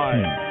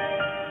 14.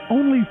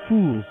 Only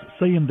fools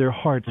say in their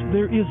hearts,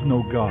 there is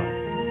no God.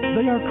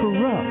 They are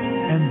corrupt,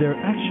 and their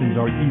actions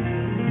are evil.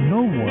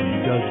 No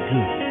one does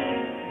good.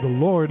 The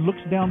Lord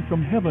looks down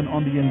from heaven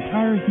on the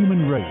entire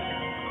human race.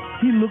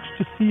 He looks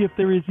to see if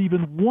there is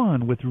even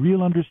one with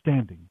real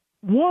understanding,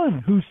 one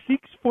who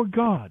seeks for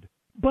God.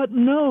 But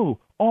no,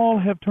 all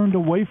have turned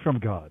away from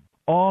God.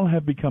 All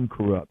have become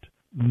corrupt.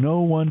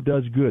 No one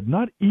does good,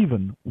 not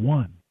even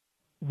one.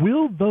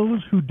 Will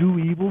those who do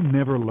evil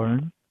never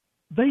learn?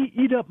 They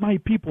eat up my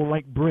people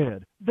like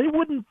bread. They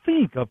wouldn't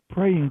think of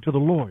praying to the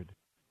Lord.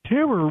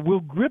 Terror will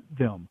grip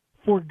them,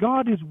 for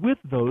God is with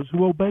those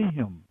who obey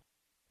him.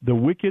 The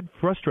wicked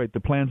frustrate the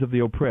plans of the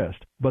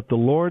oppressed, but the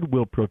Lord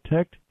will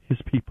protect his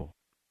people.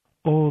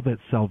 Oh, that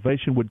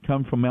salvation would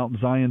come from Mount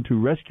Zion to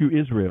rescue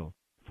Israel.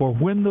 For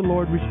when the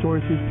Lord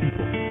restores his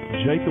people,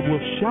 Jacob will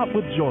shout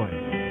with joy,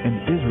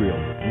 and Israel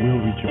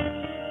will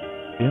rejoice.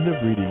 End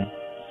of reading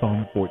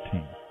Psalm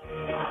 14.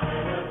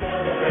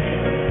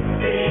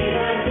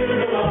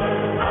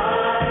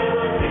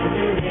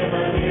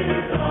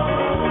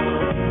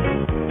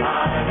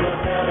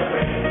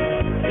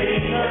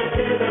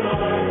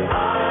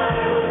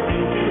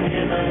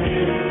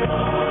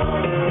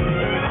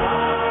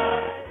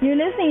 You're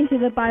listening to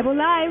the Bible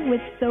Live with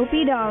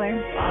Soapy Dollar.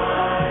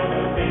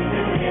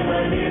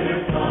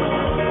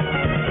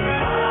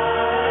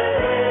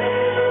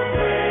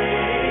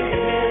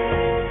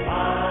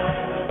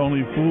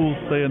 Only fools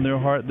say in their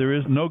heart, there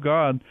is no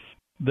God.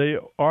 They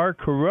are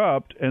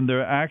corrupt, and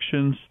their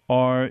actions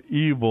are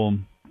evil.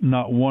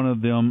 Not one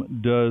of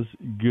them does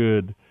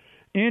good.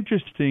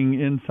 Interesting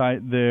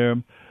insight there.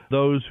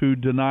 Those who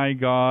deny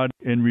God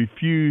and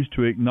refuse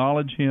to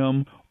acknowledge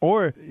him,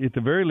 or at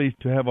the very least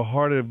to have a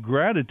heart of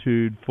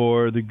gratitude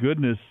for the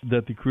goodness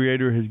that the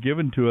Creator has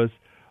given to us,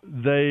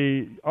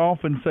 they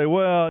often say,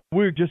 well,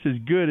 we're just as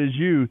good as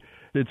you.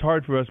 It's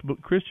hard for us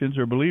Christians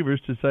or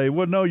believers to say,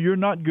 well, no, you're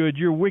not good,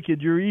 you're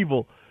wicked, you're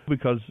evil,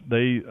 because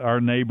they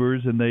are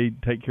neighbors and they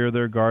take care of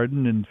their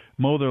garden and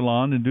mow their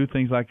lawn and do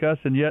things like us.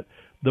 And yet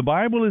the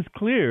Bible is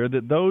clear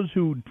that those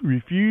who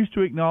refuse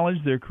to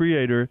acknowledge their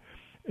Creator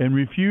and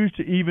refuse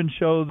to even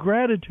show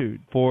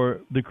gratitude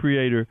for the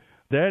Creator,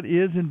 that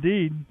is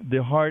indeed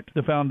the heart,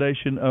 the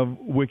foundation of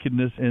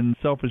wickedness and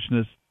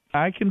selfishness.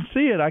 I can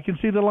see it. I can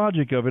see the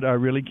logic of it. I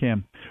really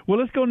can. Well,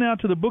 let's go now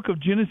to the book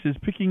of Genesis,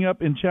 picking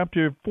up in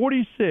chapter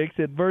 46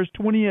 at verse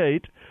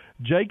 28.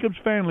 Jacob's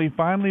family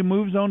finally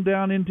moves on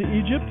down into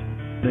Egypt.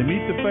 They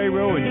meet the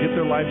Pharaoh and get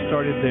their life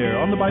started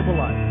there on the Bible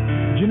Live.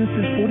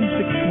 Genesis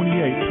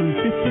 46:28 through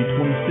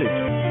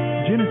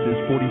 50:26. Genesis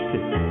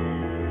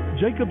 46.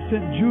 Jacob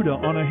sent Judah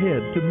on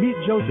ahead to meet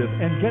Joseph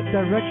and get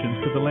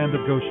directions to the land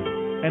of Goshen.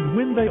 And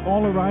when they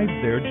all arrived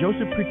there,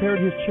 Joseph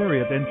prepared his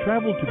chariot and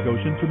traveled to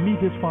Goshen to meet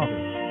his father.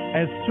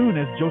 As soon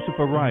as Joseph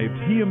arrived,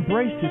 he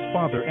embraced his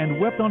father and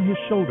wept on his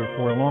shoulder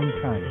for a long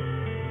time.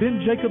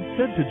 Then Jacob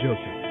said to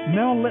Joseph,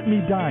 "Now let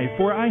me die,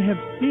 for I have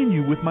seen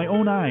you with my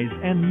own eyes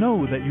and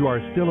know that you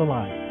are still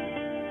alive."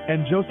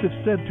 And Joseph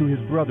said to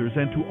his brothers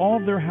and to all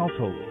their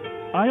household,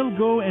 "I'll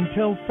go and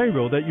tell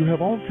Pharaoh that you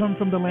have all come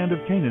from the land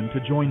of Canaan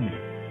to join me.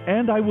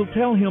 And I will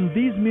tell him,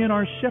 these men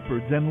are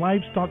shepherds and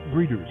livestock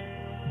breeders.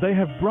 They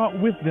have brought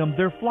with them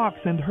their flocks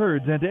and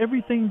herds and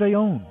everything they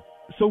own.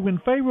 So when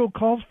Pharaoh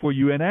calls for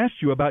you and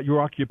asks you about your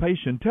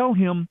occupation, tell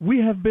him, we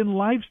have been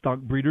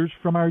livestock breeders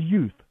from our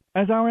youth,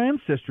 as our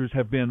ancestors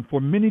have been for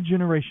many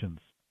generations.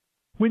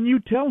 When you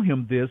tell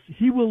him this,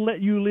 he will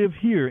let you live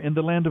here in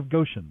the land of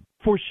Goshen,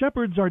 for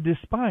shepherds are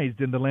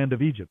despised in the land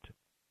of Egypt."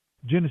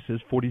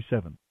 Genesis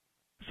 47.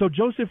 So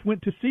Joseph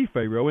went to see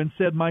Pharaoh and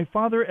said, "My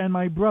father and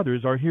my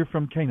brothers are here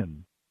from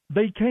Canaan.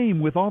 They came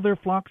with all their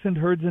flocks and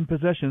herds and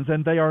possessions,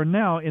 and they are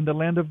now in the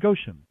land of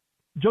Goshen."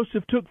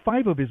 Joseph took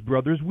 5 of his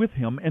brothers with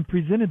him and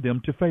presented them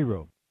to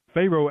Pharaoh.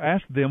 Pharaoh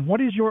asked them,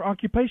 "What is your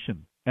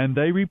occupation?" And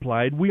they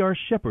replied, "We are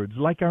shepherds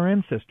like our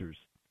ancestors.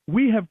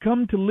 We have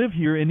come to live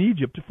here in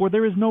Egypt, for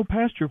there is no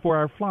pasture for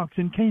our flocks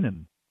in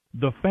Canaan.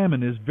 The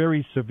famine is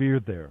very severe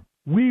there.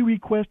 We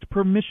request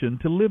permission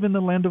to live in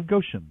the land of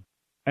Goshen."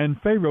 And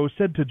Pharaoh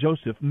said to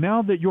Joseph,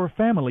 "Now that your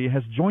family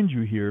has joined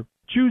you here,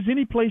 choose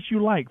any place you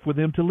like for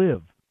them to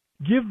live.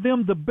 Give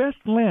them the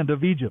best land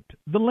of Egypt.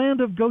 The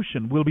land of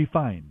Goshen will be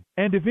fine.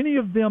 And if any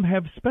of them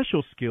have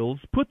special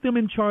skills, put them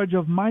in charge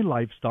of my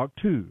livestock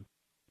too."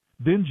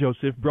 Then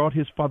Joseph brought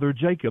his father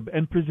Jacob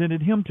and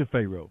presented him to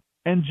Pharaoh.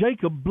 And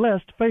Jacob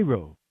blessed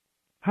Pharaoh.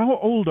 "How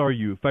old are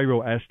you?"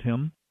 Pharaoh asked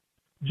him.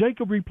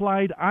 Jacob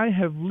replied, "I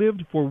have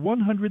lived for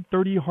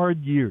 130 hard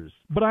years,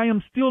 but I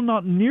am still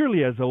not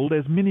nearly as old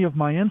as many of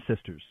my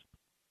ancestors."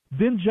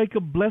 Then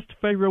Jacob blessed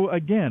Pharaoh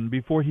again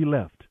before he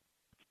left.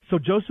 So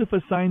Joseph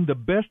assigned the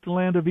best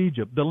land of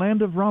Egypt, the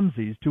land of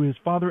Ramses, to his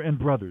father and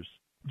brothers,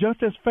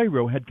 just as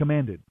Pharaoh had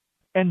commanded.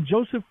 And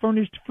Joseph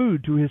furnished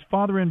food to his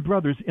father and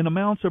brothers in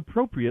amounts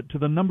appropriate to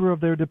the number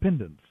of their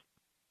dependents.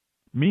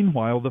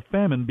 Meanwhile, the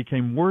famine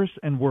became worse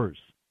and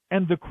worse,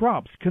 and the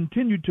crops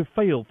continued to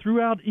fail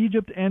throughout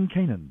Egypt and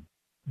Canaan.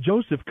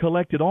 Joseph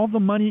collected all the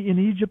money in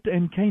Egypt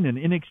and Canaan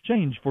in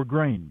exchange for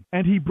grain,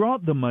 and he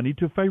brought the money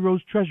to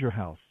Pharaoh's treasure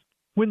house.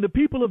 When the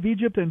people of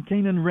Egypt and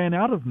Canaan ran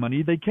out of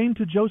money, they came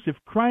to Joseph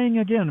crying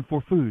again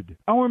for food.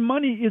 "Our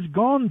money is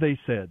gone," they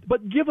said,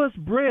 "but give us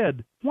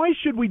bread. Why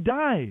should we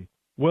die?"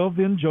 Well,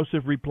 then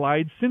Joseph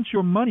replied, "Since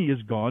your money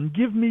is gone,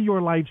 give me your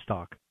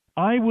livestock.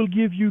 I will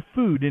give you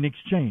food in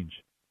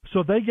exchange."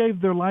 So they gave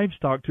their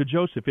livestock to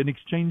Joseph in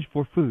exchange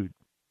for food.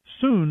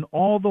 Soon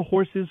all the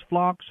horses,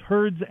 flocks,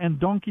 herds, and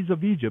donkeys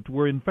of Egypt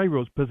were in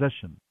Pharaoh's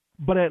possession.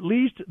 But at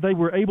least they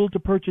were able to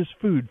purchase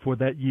food for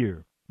that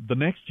year. The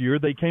next year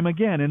they came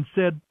again and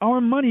said, "Our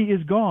money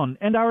is gone,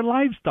 and our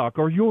livestock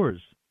are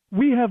yours.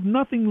 We have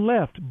nothing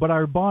left but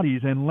our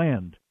bodies and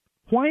land.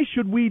 Why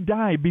should we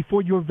die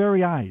before your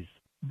very eyes?"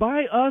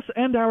 Buy us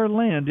and our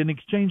land in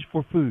exchange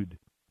for food.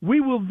 We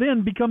will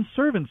then become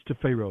servants to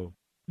Pharaoh.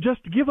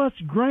 Just give us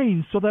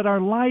grain so that our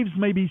lives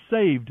may be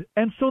saved,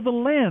 and so the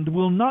land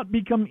will not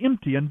become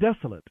empty and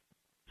desolate."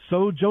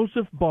 So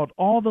Joseph bought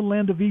all the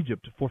land of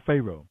Egypt for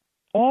Pharaoh.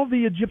 All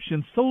the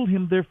Egyptians sold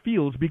him their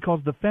fields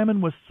because the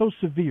famine was so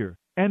severe,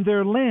 and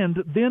their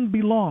land then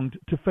belonged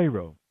to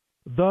Pharaoh.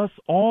 Thus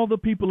all the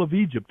people of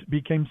Egypt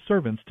became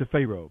servants to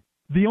Pharaoh.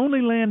 The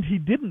only land he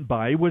didn't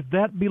buy was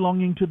that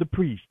belonging to the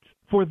priests,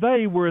 for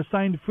they were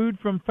assigned food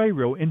from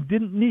Pharaoh and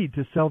didn't need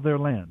to sell their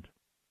land.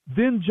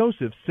 Then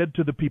Joseph said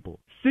to the people,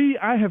 "See,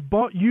 I have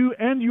bought you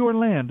and your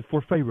land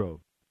for Pharaoh.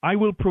 I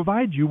will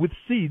provide you with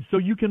seed so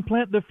you can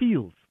plant the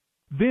fields.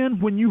 Then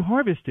when you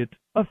harvest it,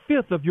 a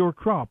fifth of your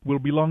crop will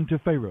belong to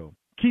Pharaoh.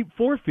 Keep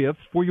 4/5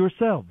 for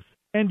yourselves,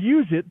 and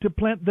use it to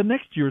plant the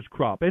next year's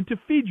crop and to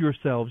feed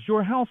yourselves,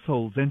 your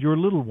households, and your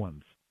little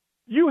ones."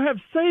 "You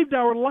have saved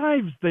our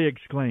lives," they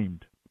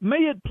exclaimed.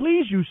 "May it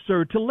please you,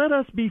 sir, to let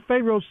us be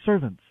Pharaoh's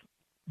servants."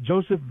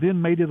 Joseph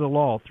then made it a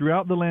law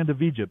throughout the land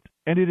of Egypt,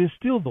 and it is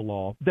still the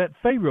law, that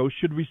Pharaoh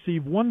should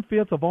receive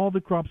 1/5 of all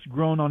the crops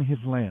grown on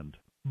his land.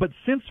 But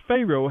since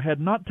Pharaoh had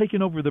not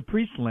taken over the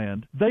priest's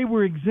land, they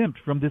were exempt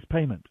from this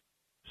payment.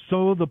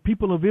 So the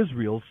people of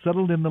Israel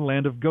settled in the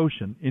land of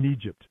Goshen in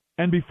Egypt,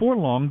 and before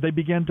long they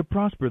began to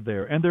prosper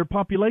there, and their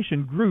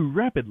population grew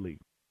rapidly.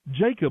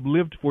 Jacob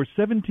lived for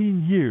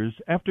 17 years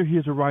after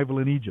his arrival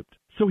in Egypt,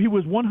 so he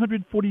was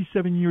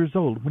 147 years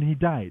old when he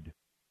died.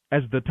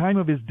 As the time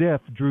of his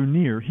death drew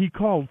near, he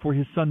called for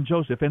his son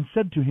Joseph and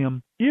said to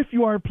him, "If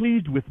you are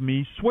pleased with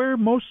me, swear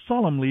most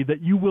solemnly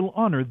that you will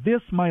honor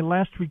this my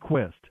last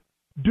request.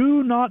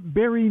 Do not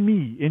bury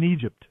me in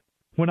Egypt.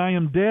 When I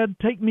am dead,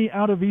 take me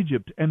out of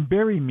Egypt and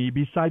bury me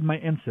beside my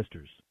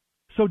ancestors."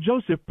 So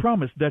Joseph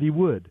promised that he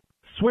would.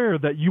 "Swear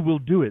that you will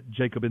do it,"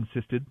 Jacob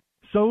insisted.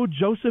 So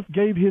Joseph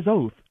gave his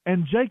oath,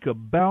 and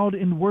Jacob bowed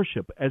in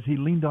worship as he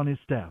leaned on his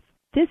staff.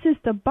 This is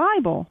the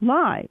Bible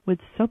Live with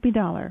Soapy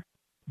Dollar.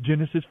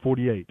 Genesis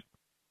 48.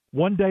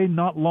 One day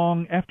not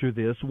long after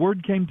this,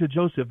 word came to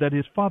Joseph that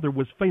his father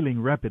was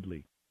failing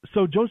rapidly.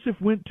 So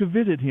Joseph went to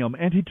visit him,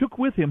 and he took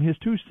with him his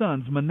 2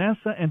 sons,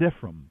 Manasseh and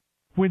Ephraim.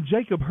 When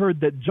Jacob heard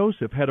that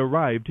Joseph had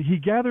arrived, he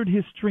gathered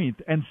his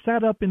strength and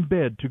sat up in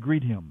bed to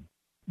greet him.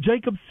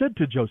 Jacob said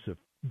to Joseph,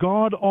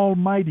 "God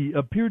Almighty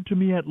appeared to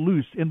me at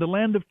Luz in the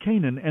land of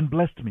Canaan and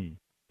blessed me.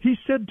 He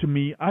said to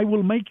me, 'I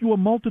will make you a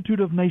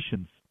multitude of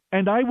nations,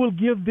 and I will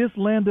give this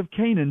land of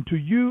Canaan to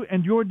you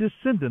and your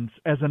descendants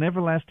as an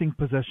everlasting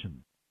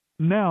possession.'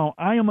 Now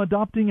I am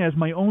adopting as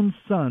my own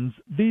sons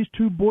these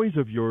 2 boys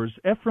of yours,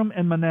 Ephraim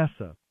and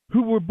Manasseh,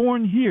 who were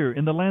born here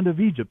in the land of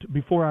Egypt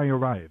before I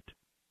arrived.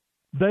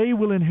 They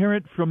will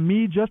inherit from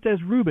me just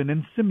as Reuben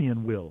and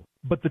Simeon will,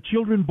 but the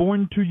children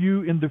born to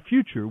you in the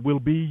future will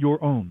be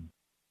your own.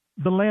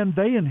 The land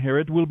they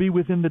inherit will be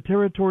within the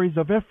territories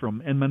of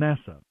Ephraim and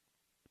Manasseh.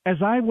 As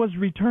I was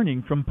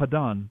returning from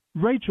Padan,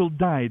 Rachel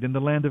died in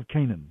the land of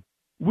Canaan.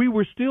 We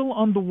were still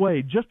on the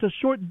way just a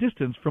short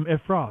distance from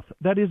Ephrath,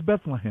 that is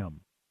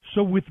Bethlehem.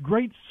 So with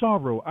great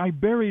sorrow I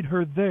buried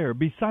her there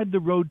beside the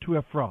road to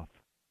Ephrath."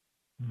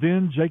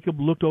 Then Jacob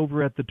looked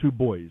over at the 2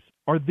 boys.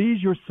 "Are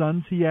these your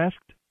sons?" he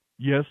asked.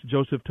 "Yes,"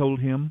 Joseph told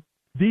him.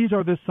 "These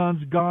are the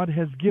sons God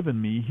has given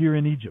me here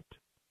in Egypt."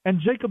 And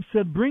Jacob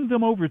said, "Bring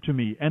them over to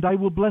me, and I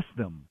will bless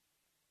them."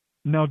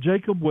 Now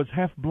Jacob was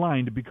half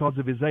blind because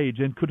of his age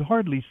and could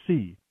hardly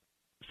see.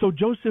 So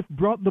Joseph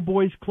brought the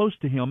boys close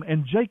to him,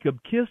 and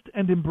Jacob kissed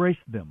and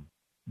embraced them.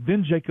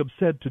 Then Jacob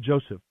said to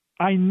Joseph,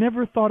 "I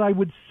never thought I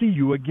would see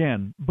you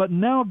again, but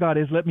now God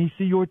has let me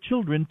see your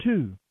children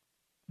too."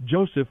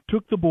 Joseph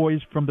took the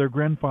boys from their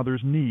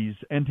grandfather's knees,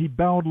 and he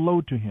bowed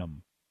low to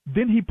him.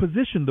 Then he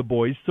positioned the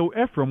boys so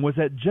Ephraim was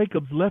at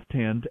Jacob's left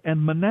hand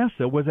and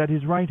Manasseh was at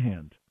his right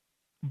hand.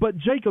 But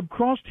Jacob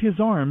crossed his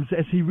arms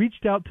as he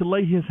reached out to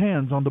lay his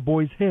hands on the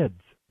boys'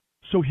 heads.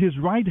 So his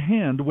right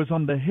hand was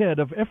on the head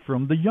of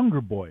Ephraim the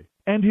younger boy,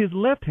 and his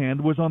left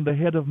hand was on the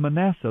head of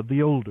Manasseh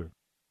the older.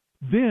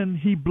 Then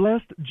he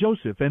blessed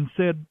Joseph and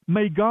said,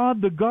 "May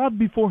God, the God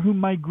before whom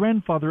my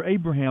grandfather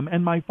Abraham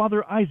and my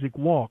father Isaac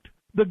walked,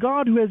 the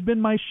God who has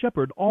been my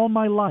shepherd all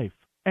my life,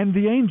 and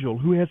the angel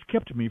who has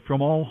kept me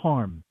from all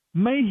harm,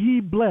 may he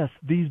bless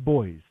these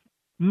boys.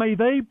 May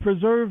they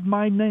preserve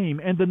my name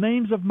and the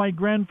names of my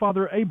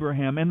grandfather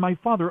Abraham and my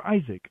father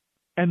Isaac,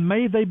 and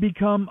may they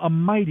become a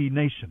mighty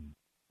nation."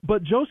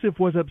 But Joseph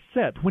was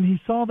upset when he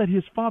saw that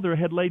his father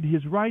had laid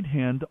his right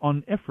hand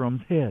on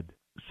Ephraim's head.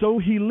 So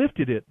he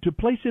lifted it to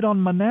place it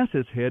on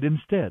Manasseh's head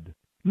instead.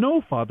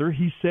 "No, father,"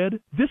 he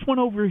said, "this one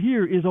over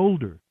here is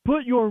older.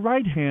 Put your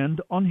right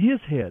hand on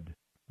his head."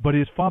 But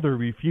his father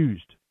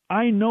refused.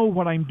 "I know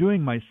what I'm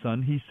doing, my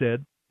son," he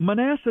said.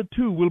 "Manasseh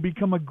too will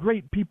become a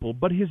great people,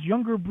 but his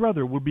younger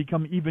brother will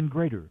become even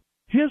greater.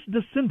 His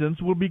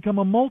descendants will become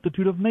a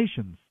multitude of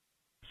nations."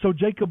 So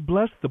Jacob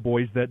blessed the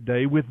boys that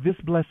day with this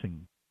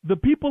blessing: "The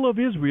people of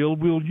Israel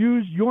will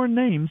use your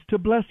names to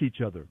bless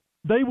each other.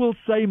 They will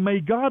say, 'May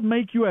God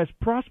make you as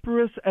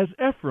prosperous as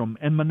Ephraim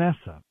and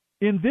Manasseh.'"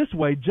 In this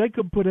way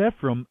Jacob put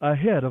Ephraim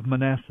ahead of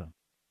Manasseh.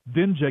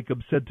 Then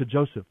Jacob said to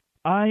Joseph,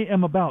 I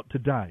am about to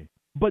die.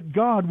 But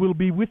God will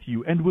be with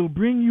you and will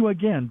bring you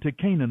again to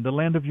Canaan, the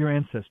land of your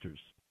ancestors.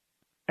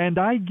 And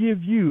I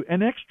give you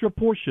an extra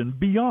portion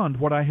beyond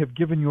what I have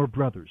given your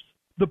brothers,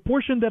 the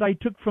portion that I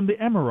took from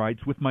the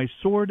Amorites with my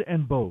sword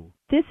and bow.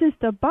 This is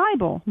the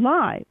Bible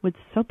Live with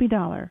Soapy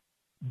Dollar.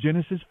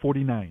 Genesis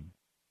 49.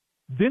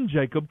 Then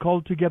Jacob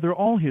called together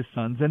all his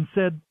sons and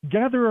said,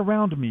 Gather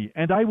around me,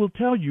 and I will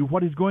tell you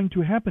what is going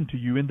to happen to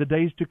you in the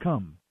days to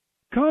come.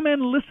 Come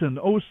and listen,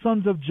 O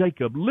sons of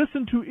Jacob,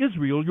 listen to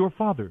Israel your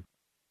father.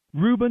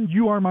 Reuben,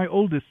 you are my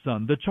oldest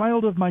son, the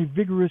child of my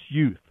vigorous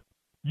youth.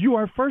 You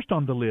are first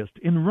on the list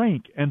in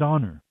rank and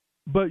honor.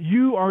 But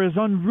you are as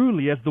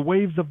unruly as the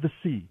waves of the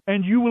sea,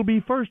 and you will be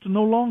first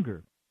no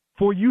longer.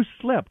 For you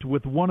slept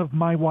with one of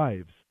my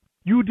wives.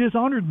 You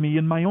dishonored me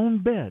in my own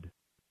bed.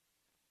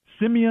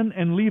 Simeon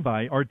and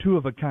Levi are two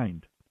of a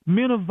kind,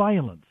 men of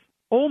violence.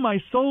 O my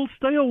soul,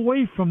 stay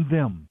away from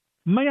them.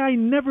 May I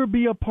never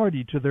be a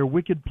party to their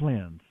wicked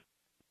plans.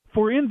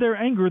 For in their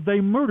anger they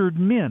murdered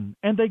men,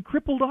 and they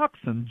crippled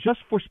oxen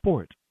just for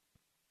sport.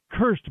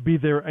 Cursed be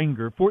their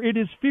anger, for it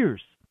is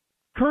fierce.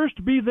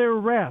 Cursed be their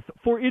wrath,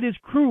 for it is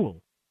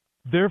cruel.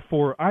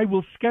 Therefore I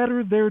will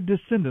scatter their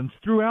descendants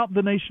throughout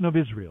the nation of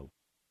Israel.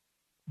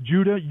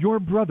 Judah, your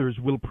brothers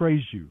will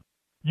praise you.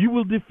 You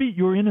will defeat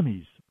your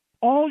enemies.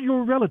 All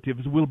your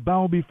relatives will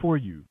bow before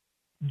you.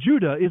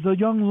 Judah is a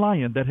young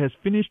lion that has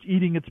finished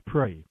eating its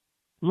prey.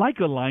 Like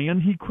a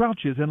lion he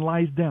crouches and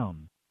lies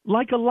down.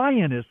 Like a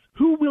lioness,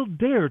 who will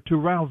dare to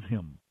rouse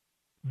him?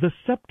 The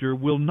scepter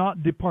will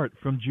not depart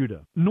from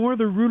Judah, nor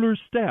the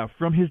ruler's staff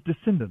from his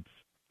descendants,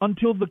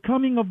 until the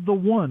coming of the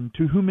one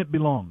to whom it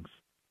belongs,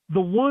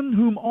 the one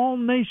whom all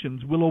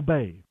nations will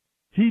obey.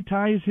 He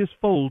ties his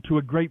foal to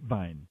a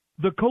grapevine,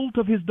 the colt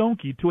of his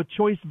donkey to a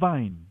choice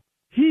vine.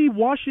 He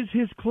washes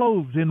his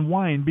clothes in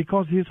wine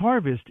because his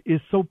harvest is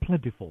so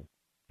plentiful.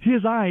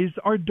 His eyes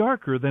are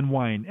darker than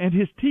wine, and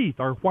his teeth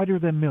are whiter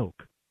than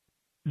milk.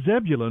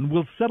 Zebulun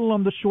will settle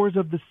on the shores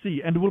of the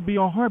sea and will be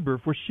a harbor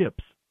for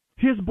ships.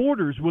 His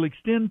borders will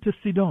extend to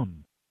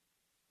Sidon.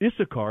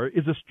 Issachar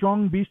is a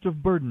strong beast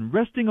of burden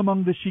resting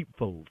among the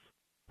sheepfolds.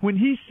 When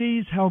he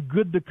sees how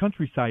good the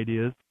countryside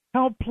is,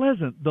 how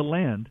pleasant the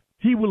land,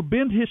 he will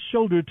bend his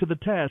shoulder to the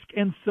task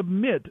and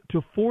submit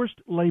to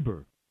forced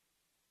labor.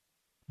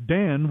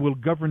 Dan will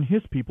govern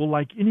his people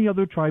like any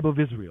other tribe of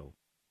Israel.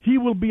 He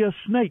will be a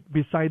snake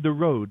beside the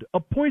road, a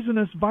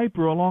poisonous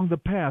viper along the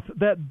path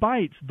that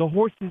bites the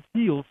horse's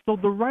heels so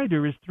the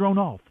rider is thrown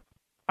off.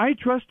 I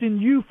trust in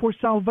you for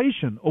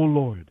salvation, O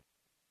Lord.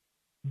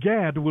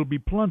 Gad will be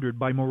plundered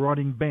by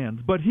marauding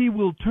bands, but he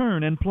will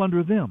turn and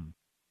plunder them.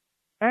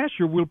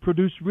 Asher will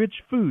produce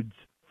rich foods,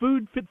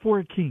 food fit for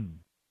a king.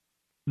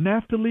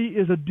 Naphtali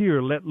is a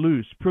deer let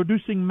loose,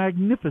 producing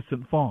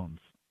magnificent fawns.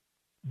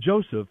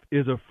 Joseph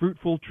is a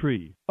fruitful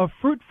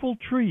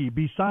tree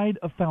beside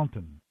a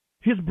fountain.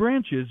 His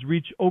branches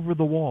reach over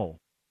the wall.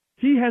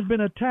 He has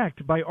been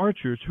attacked by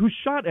archers who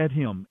shot at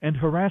him and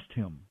harassed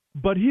him.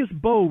 But his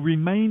bow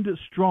remained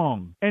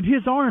strong, and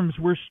his arms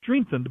were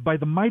strengthened by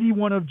the mighty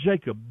one of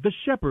Jacob, the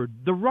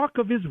shepherd, the rock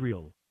of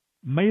Israel.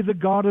 May the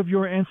God of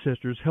your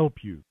ancestors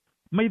help you.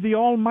 May the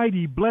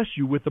Almighty bless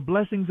you with the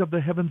blessings of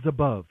the heavens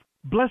above,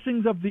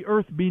 blessings of the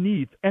earth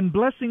beneath, and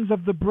blessings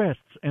of the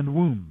breasts and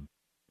womb.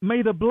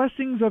 May the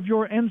blessings of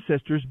your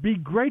ancestors be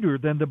greater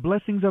than the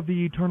blessings of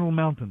the eternal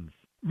mountains,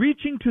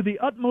 reaching to the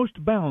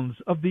utmost bounds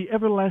of the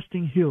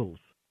everlasting hills.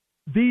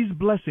 These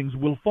blessings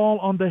will fall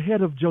on the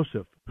head of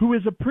Joseph, who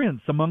is a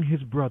prince among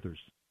his brothers.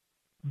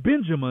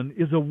 Benjamin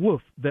is a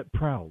wolf that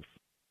prowls.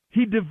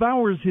 He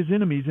devours his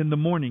enemies in the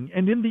morning,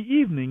 and in the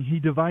evening he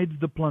divides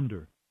the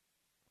plunder.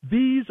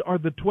 These are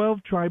the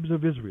 12 tribes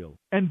of Israel,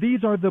 and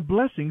these are the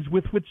blessings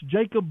with which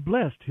Jacob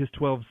blessed his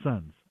 12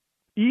 sons.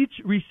 Each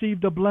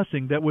received a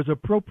blessing that was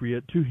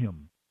appropriate to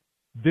him.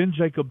 Then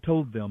Jacob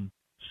told them,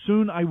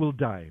 Soon I will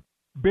die.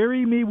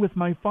 Bury me with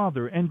my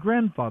father and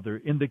grandfather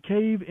in the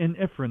cave in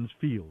Ephron's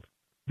field.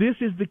 This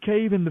is the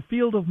cave in the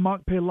field of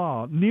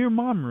Machpelah, near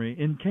Mamre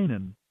in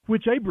Canaan,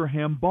 which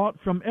Abraham bought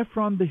from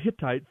Ephron the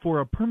Hittite for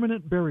a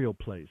permanent burial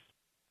place.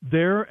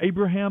 There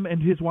Abraham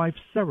and his wife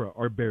Sarah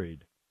are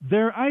buried.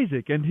 There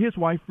Isaac and his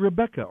wife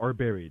Rebekah are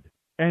buried.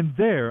 And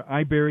there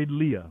I buried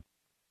Leah.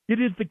 It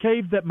is the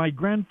cave that my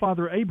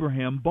grandfather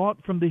Abraham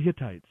bought from the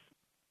Hittites.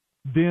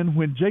 Then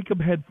when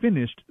Jacob had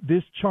finished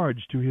this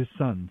charge to his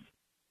sons,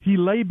 he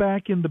lay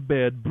back in the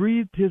bed,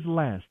 breathed his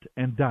last,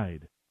 and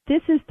died.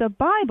 This is the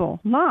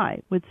Bible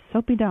Live with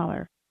Soapy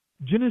Dollar.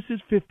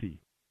 Genesis 50.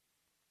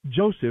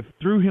 Joseph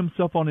threw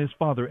himself on his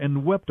father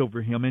and wept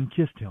over him and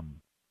kissed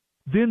him.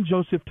 Then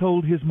Joseph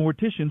told his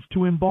morticians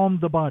to embalm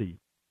the body.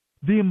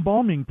 The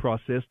embalming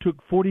process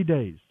took 40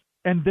 days,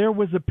 and there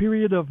was a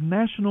period of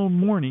national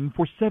mourning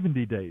for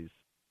 70 days.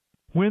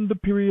 When the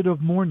period of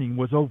mourning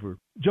was over,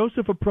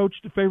 Joseph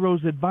approached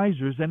Pharaoh's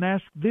advisors and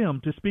asked them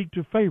to speak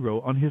to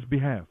Pharaoh on his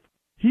behalf.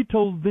 He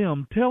told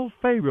them, Tell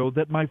Pharaoh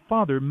that my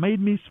father made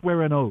me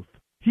swear an oath.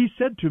 He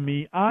said to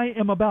me, I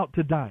am about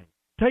to die.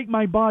 Take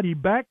my body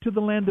back to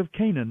the land of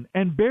Canaan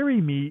and bury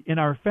me in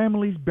our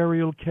family's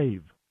burial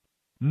cave.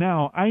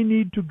 Now I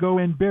need to go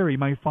and bury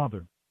my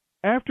father.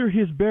 After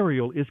his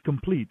burial is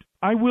complete,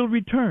 I will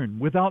return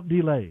without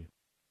delay."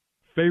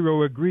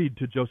 Pharaoh agreed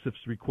to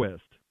Joseph's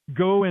request.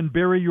 "Go and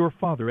bury your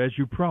father as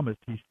you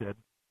promised," he said.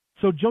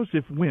 So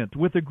Joseph went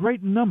with a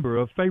great number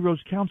of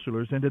Pharaoh's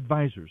counselors and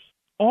advisors,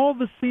 all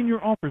the senior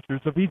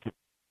officers of Egypt.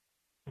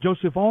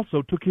 Joseph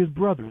also took his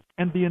brothers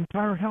and the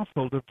entire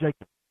household of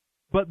Jacob.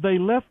 But they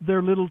left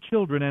their little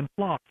children and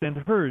flocks and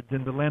herds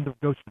in the land of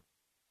Goshen.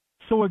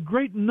 So a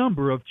great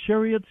number of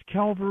chariots,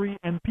 cavalry,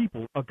 and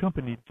people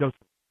accompanied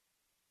Joseph.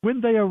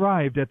 When they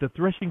arrived at the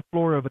threshing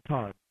floor of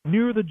Atad,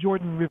 near the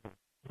Jordan River,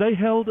 they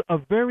held a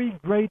very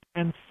great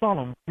and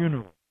solemn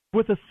funeral,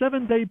 with a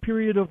 7-day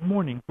period of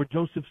mourning for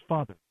Joseph's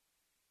father.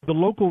 The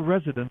local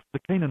residents, the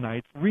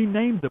Canaanites,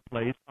 renamed the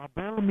place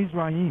Abel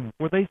Mizraim,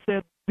 for they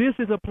said, "This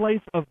is a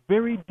place of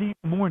very deep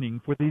mourning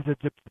for these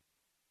Egyptians."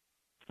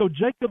 So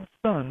Jacob's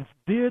sons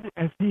did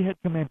as he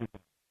had commanded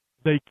them.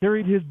 They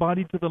carried his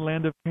body to the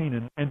land of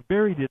Canaan and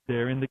buried it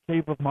there in the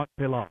cave of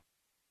Machpelah.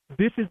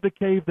 This is the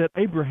cave that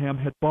Abraham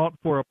had bought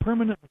for a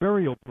permanent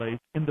burial place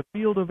in the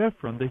field of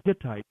Ephron the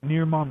Hittite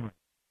near Mamre.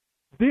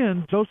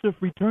 Then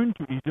Joseph returned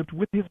to Egypt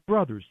with his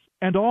brothers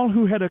and all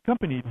who had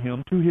accompanied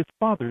him to his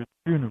father's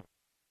funeral.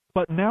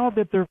 But now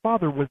that their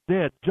father was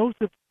dead,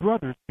 Joseph's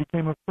brothers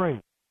became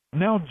afraid.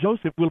 "Now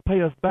Joseph will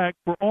pay us back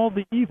for all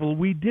the evil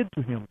we did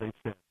to him," they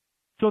said.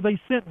 So they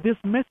sent this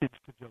message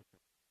to Joseph.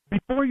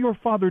 "Before your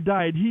father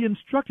died, he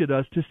instructed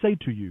us to say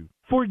to you,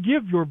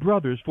 'Forgive your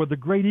brothers for the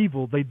great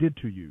evil they did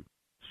to you.'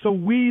 So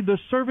we, the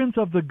servants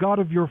of the God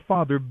of your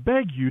father,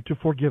 beg you to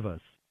forgive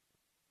us."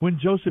 When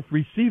Joseph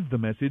received the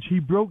message, he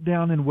broke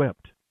down and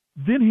wept.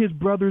 Then his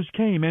brothers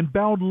came and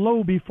bowed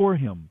low before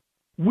him.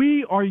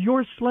 "We are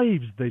your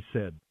slaves," they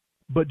said.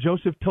 But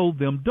Joseph told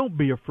them, "Don't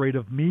be afraid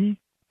of me.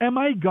 Am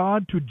I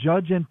God to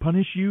judge and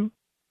punish you?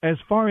 As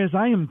far as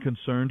I am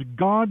concerned,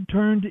 God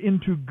turned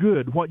into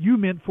good what you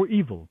meant for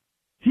evil.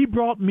 He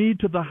brought me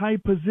to the high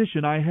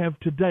position I have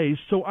today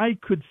so I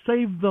could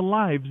save the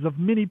lives of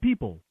many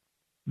people.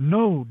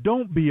 No,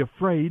 don't be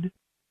afraid.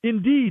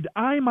 Indeed,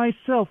 I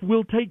myself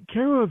will take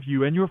care of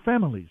you and your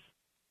families."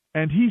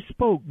 And he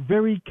spoke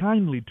very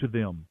kindly to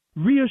them,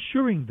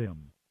 reassuring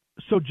them.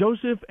 So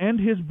Joseph and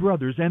his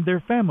brothers and their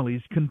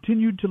families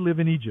continued to live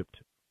in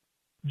Egypt.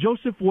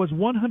 Joseph was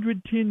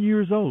 110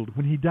 years old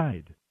when he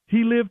died.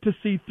 He lived to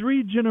see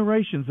 3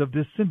 generations of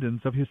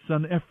descendants of his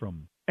son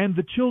Ephraim, and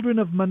the children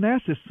of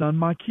Manasseh's son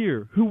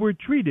Machir, who were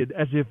treated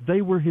as if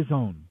they were his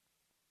own.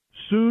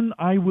 "Soon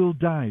I will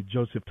die,"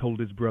 Joseph told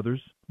his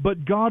brothers,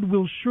 "but God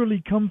will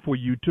surely come for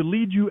you to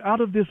lead you out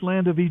of this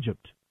land of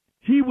Egypt.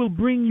 He will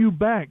bring you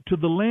back to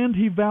the land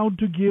he vowed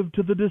to give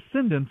to the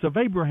descendants of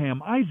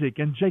Abraham, Isaac,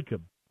 and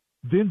Jacob."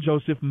 Then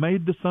Joseph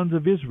made the sons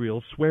of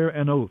Israel swear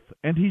an oath,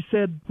 and he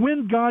said,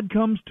 "When God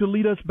comes to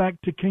lead us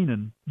back to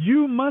Canaan,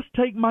 you must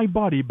take my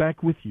body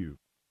back with you."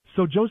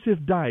 So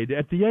Joseph died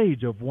at the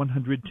age of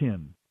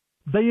 110.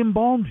 They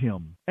embalmed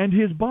him, and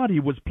his body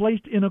was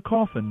placed in a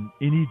coffin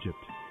in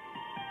Egypt.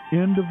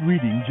 End of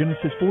reading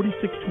Genesis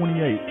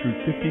 46:28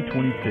 through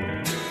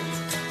 50:26.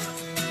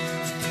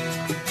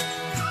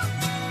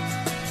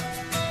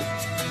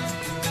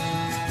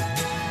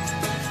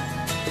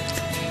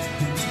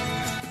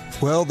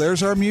 Well,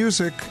 there's our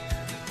music,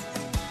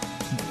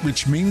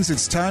 which means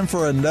it's time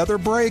for another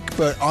break.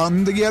 But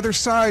on the other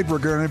side, we're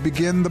going to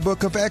begin the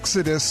book of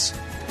Exodus.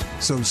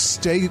 So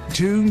stay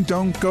tuned.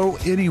 Don't go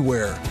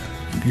anywhere.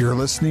 You're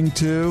listening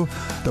to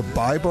the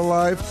Bible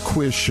Live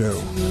Quiz Show.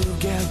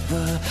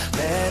 Together,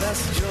 let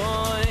us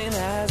join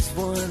as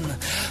one.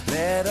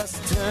 Let us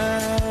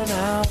turn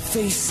our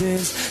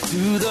faces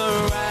to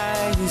the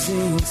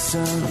rising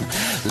sun.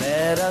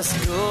 Let us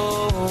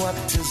go up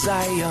to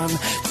Zion,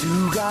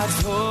 to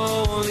God's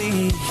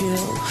holy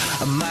hill.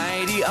 A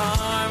mighty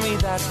army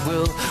that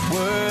will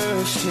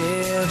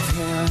worship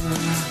Him.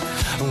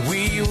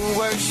 We will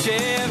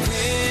worship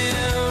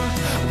Him.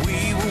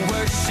 We will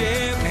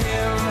worship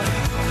Him.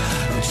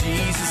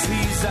 Jesus,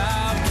 He's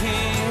our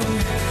King.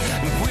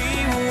 We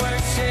will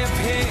worship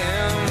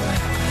Him.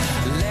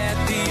 Let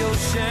the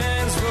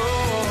oceans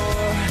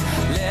roar.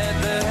 Let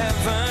the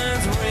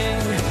heavens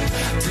ring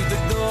to the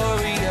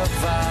glory of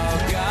our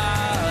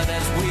God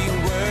as we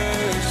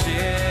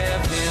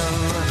worship Him.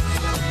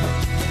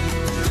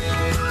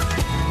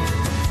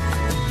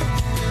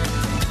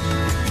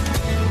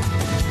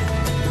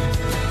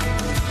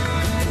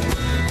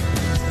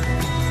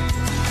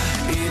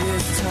 It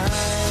is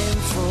time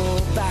for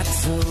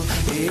battle.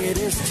 It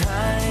is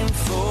time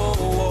for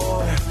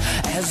war.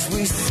 As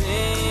we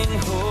sing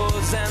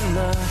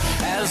Hosanna,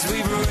 as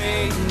we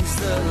praise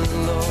the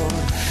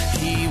Lord,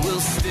 He will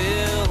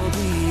still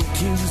be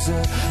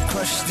accuser,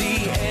 crush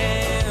the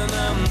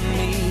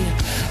enemy,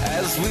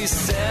 as we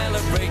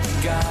celebrate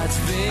God's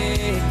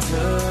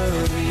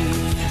victory.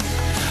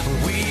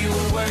 We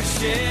will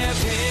worship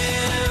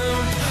Him,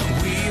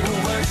 we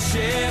will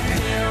worship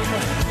Him.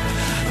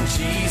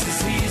 Jesus,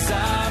 He's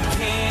our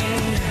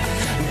King.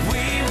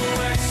 We will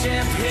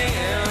worship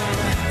Him.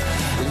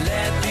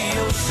 Let the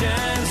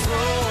oceans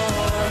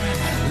roar,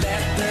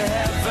 let the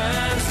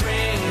heavens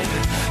ring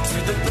to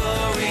the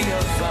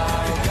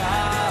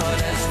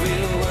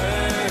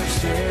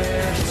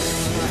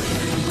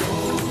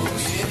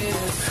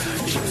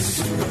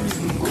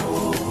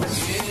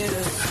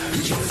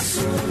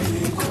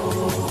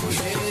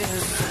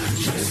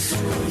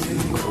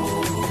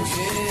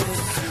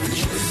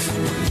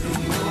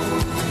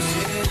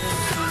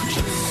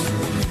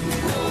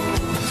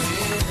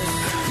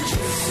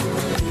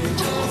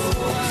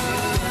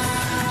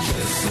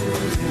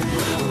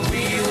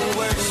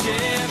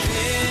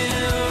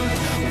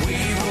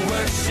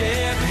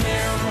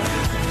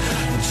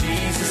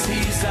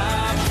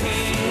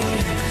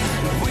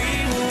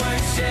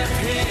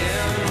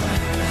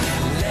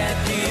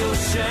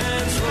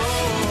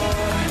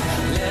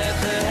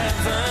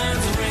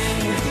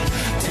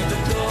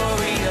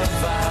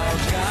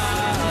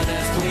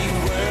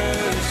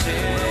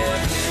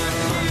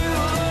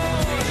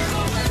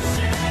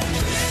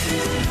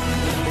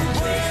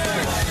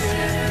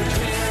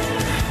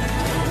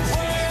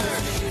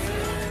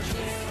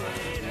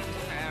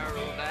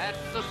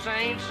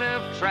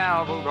have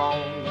traveled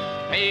on,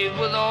 paved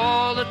with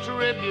all the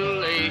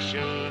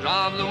tribulations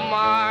of the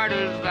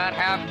martyrs that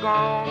have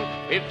gone.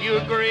 If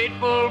you're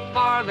grateful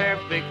for their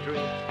victory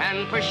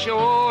and for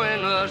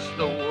showing us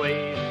the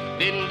way,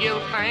 then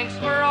give thanks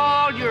for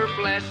all your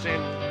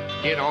blessings.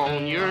 Get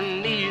on your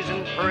knees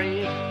and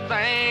pray.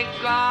 Thank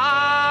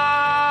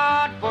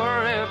God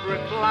for every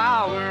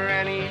flower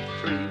and each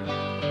tree.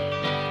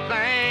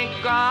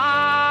 Thank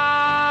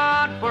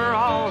God for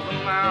all the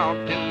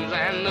mountains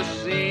and the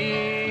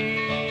sea.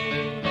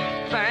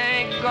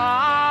 Thank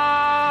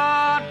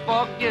God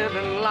for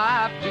giving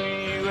life to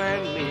you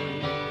and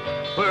me.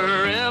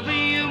 Wherever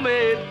you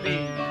may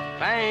be,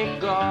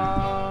 thank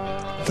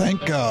God.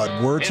 Thank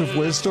God. Words of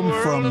wisdom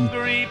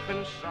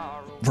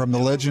from the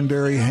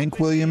legendary Hank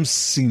Williams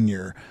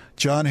Sr.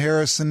 John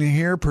Harrison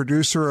here,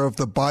 producer of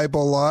the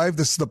Bible Live.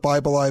 This is the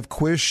Bible Live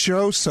quiz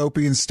show.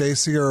 Soapy and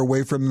Stacy are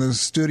away from the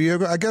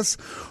studio, I guess,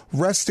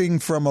 resting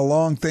from a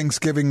long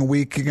Thanksgiving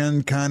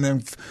weekend, kind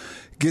of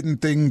getting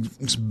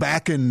things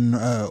back in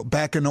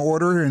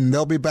order, and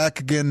they'll be back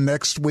again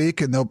next week,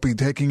 and they'll be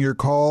taking your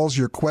calls,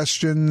 your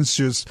questions,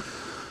 just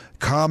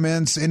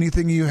comments,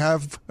 anything you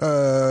have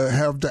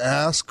to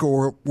ask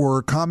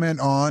or comment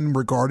on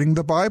regarding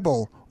the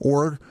Bible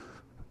or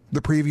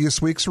the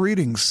previous week's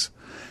readings.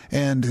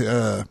 And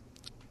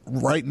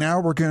right now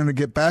we're going to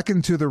get back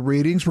into the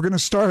readings. We're going to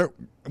start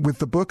with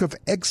the book of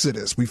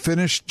Exodus. We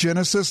finished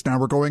Genesis. Now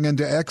we're going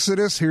into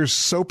Exodus. Here's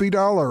Soapy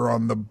Dollar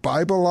on the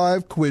Bible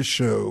Live quiz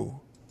show.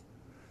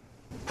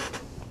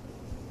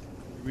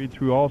 We read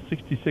through all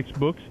 66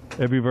 books,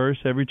 every verse,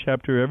 every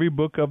chapter, every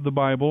book of the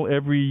Bible,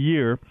 every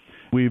year.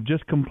 We've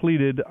just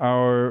completed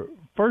our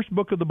first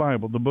book of the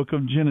Bible, the book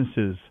of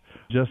Genesis,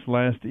 just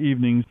last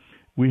evening.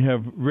 We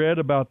have read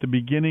about the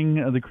beginning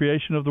of the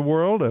creation of the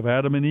world, of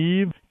Adam and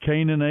Eve,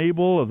 Cain and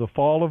Abel, of the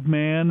fall of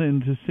man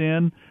into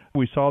sin.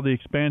 We saw the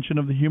expansion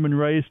of the human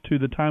race to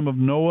the time of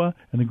Noah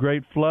and the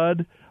great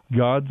flood.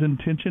 God's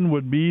intention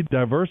would be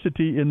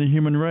diversity in the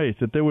human race,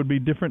 that there would be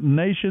different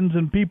nations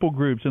and people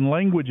groups and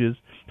languages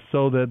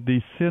so that the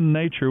sin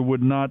nature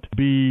would not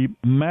be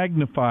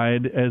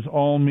magnified as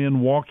all men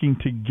walking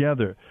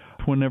together.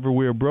 Whenever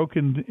we are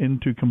broken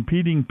into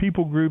competing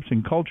people groups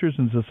and cultures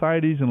and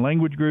societies and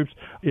language groups,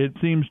 it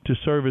seems to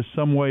serve as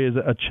some way as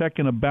a check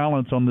and a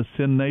balance on the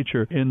sin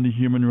nature in the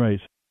human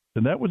race.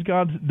 And that was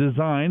God's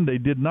design. They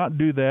did not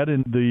do that,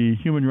 and the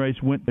human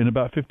race went in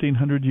about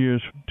 1,500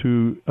 years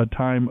to a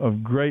time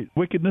of great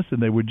wickedness,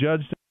 and they were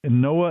judged.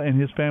 And Noah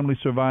and his family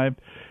survived.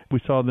 We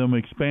saw them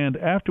expand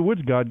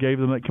afterwards. God gave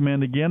them that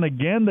command again.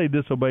 Again, they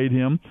disobeyed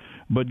him,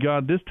 but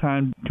God this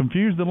time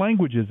confused the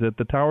languages at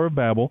the Tower of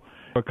Babel,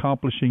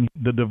 accomplishing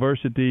the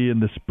diversity and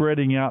the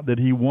spreading out that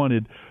he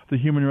wanted. The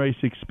human race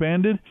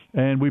expanded,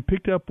 and we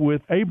picked up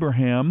with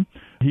Abraham.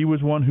 He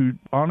was one who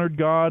honored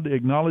God,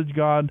 acknowledged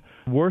God,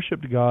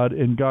 worshiped God,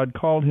 and God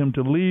called him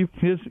to leave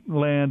his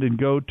land and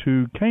go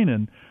to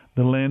Canaan,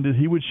 the land that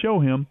he would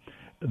show him.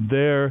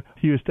 There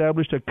he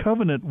established a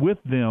covenant with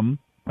them,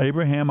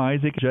 Abraham,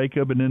 Isaac,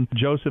 Jacob, and then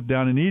Joseph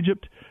down in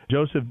Egypt.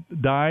 Joseph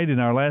died in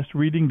our last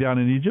reading down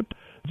in Egypt.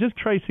 Just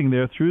tracing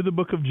there through the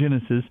book of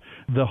Genesis,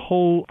 the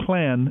whole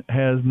clan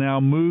has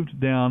now moved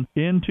down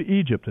into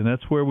Egypt, and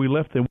that's where we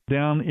left them,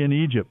 down in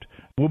Egypt.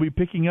 We'll be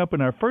picking up in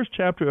our first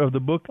chapter of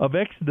the book of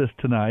Exodus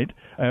tonight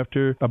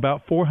after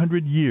about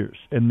 400 years,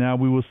 and now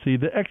we will see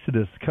the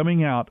Exodus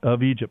coming out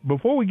of Egypt.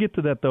 Before we get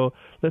to that, though,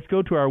 let's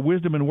go to our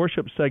Wisdom and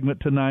Worship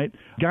segment tonight,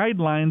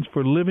 Guidelines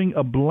for Living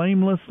a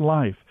Blameless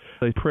Life,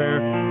 a prayer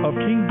of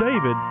King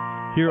David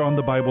here on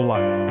the Bible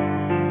Live.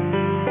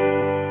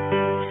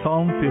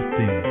 Psalm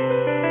 15.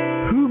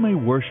 Who may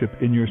worship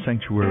in your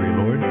sanctuary,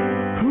 Lord?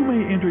 Who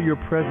may enter your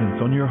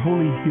presence on your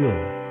holy hill?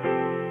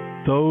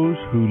 Those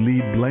who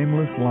lead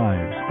blameless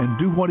lives and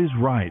do what is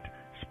right,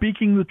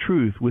 speaking the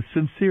truth with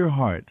sincere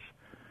hearts.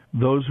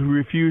 Those who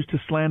refuse to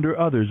slander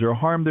others or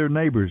harm their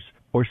neighbors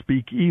or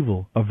speak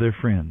evil of their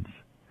friends.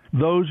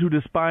 Those who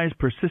despise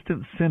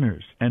persistent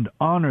sinners and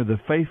honor the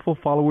faithful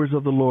followers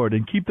of the Lord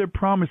and keep their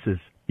promises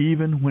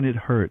even when it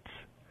hurts.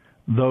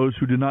 Those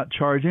who do not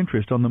charge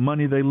interest on the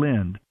money they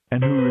lend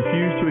and who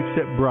refuse to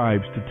accept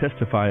bribes to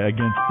testify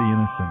against the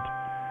innocent.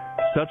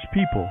 Such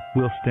people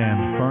will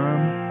stand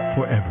firm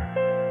forever.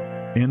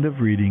 End of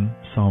reading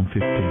Psalm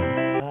 15.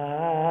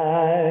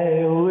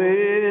 I will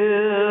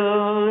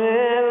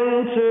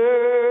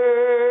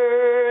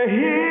enter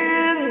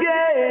his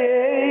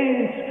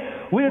gates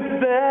with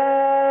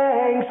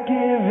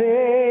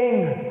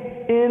thanksgiving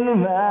in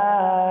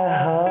my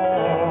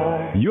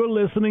heart. You're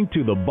listening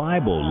to the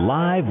Bible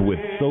Live with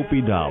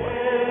Soapy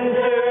Dollar.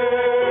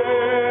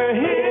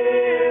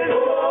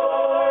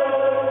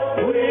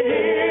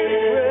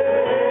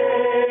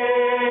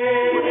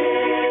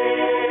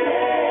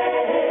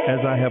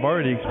 As I have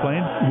already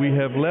explained, we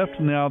have left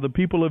now the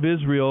people of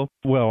Israel.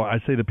 Well, I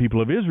say the people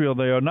of Israel.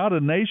 They are not a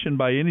nation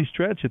by any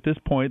stretch at this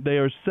point. They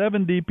are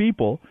 70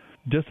 people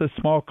just a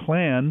small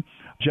clan.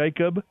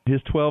 Jacob,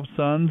 his 12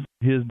 sons,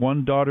 his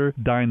one daughter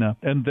Dinah,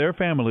 and their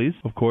families,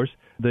 of course,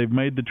 they've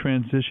made the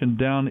transition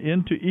down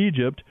into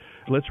Egypt.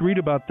 Let's read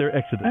about their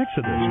exodus.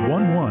 Exodus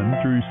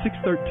 1:1 through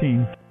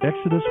 6:13.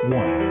 Exodus 1.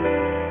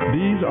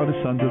 These are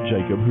the sons of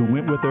Jacob who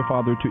went with their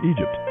father to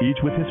Egypt,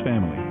 each with his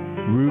family: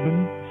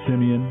 Reuben,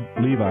 Simeon,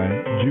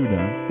 Levi,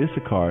 Judah,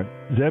 Issachar,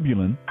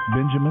 Zebulun,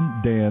 Benjamin,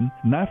 Dan,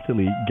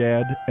 Naphtali,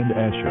 Gad, and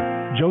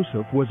Asher.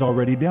 Joseph was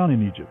already down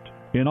in Egypt.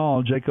 In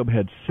all, Jacob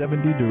had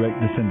 70 direct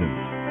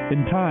descendants.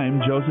 In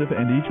time, Joseph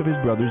and each of his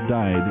brothers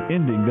died,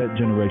 ending that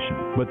generation.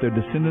 But their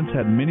descendants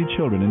had many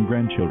children and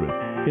grandchildren.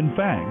 In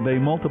fact, they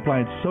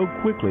multiplied so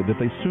quickly that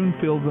they soon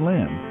filled the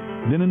land.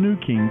 Then a new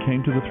king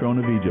came to the throne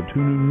of Egypt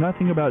who knew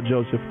nothing about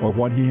Joseph or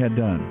what he had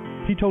done.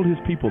 He told his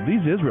people,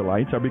 "These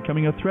Israelites are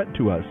becoming a threat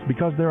to us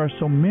because there are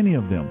so many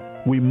of them.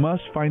 We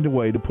must find a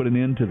way to put an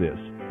end to this.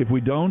 If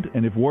we don't,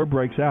 and if war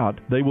breaks out,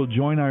 they will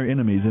join our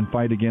enemies and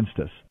fight against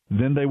us.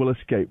 Then they will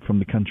escape from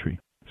the country."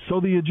 So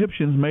the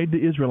Egyptians made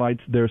the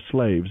Israelites their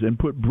slaves and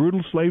put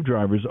brutal slave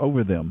drivers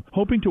over them,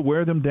 hoping to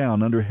wear them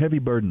down under heavy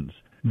burdens.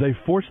 They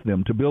forced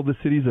them to build the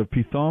cities of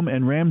Pithom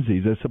and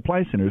Ramses as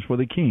supply centers for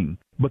the king.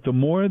 But the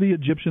more the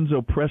Egyptians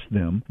oppressed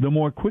them, the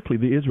more quickly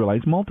the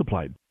Israelites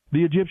multiplied.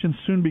 The Egyptians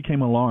soon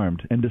became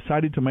alarmed and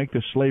decided to make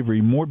their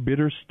slavery more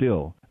bitter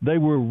still. They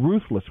were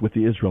ruthless with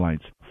the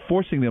Israelites,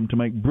 forcing them to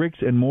make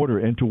bricks and mortar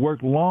and to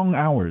work long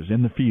hours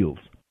in the fields.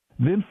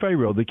 Then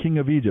Pharaoh, the king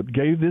of Egypt,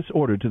 gave this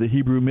order to the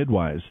Hebrew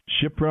midwives,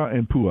 Shiphrah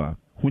and Puah: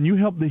 "When you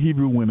help the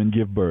Hebrew women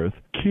give birth,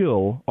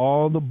 kill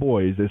all the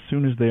boys as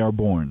soon as they are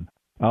born.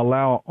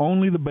 Allow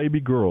only the baby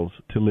girls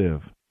to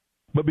live."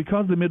 But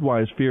because the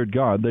midwives feared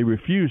God, they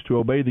refused to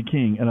obey the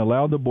king and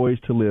allowed the boys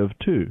to live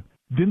too.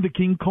 Then the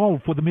king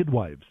called for the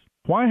midwives.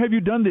 "Why have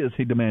you done this?"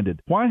 he demanded.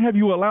 "Why have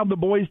you allowed the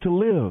boys to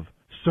live?"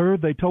 "Sir,"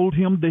 they told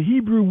him, "the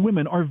Hebrew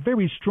women are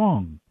very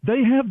strong.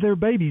 They have their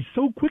babies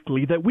so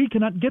quickly that we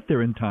cannot get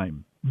there in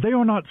time. They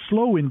are not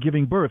slow in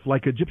giving birth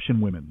like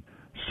Egyptian women."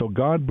 So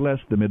God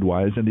blessed the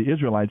midwives, and the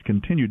Israelites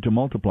continued to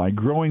multiply,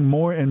 growing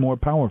more and more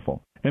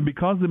powerful. And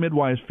because the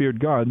midwives feared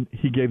God,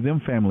 he gave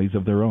them families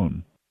of their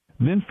own.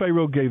 Then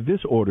Pharaoh gave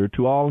this order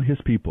to all his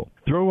people: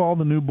 "Throw all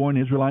the newborn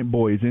Israelite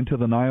boys into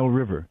the Nile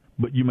River,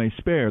 but you may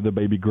spare the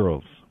baby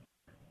girls."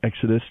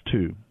 Exodus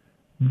 2.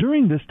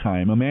 During this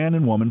time, a man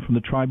and woman from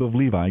the tribe of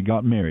Levi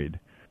got married.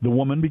 The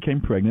woman became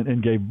pregnant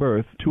and gave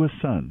birth to a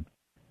son.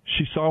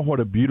 She saw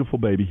what a beautiful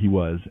baby he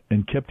was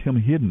and kept him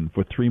hidden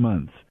for 3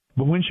 months.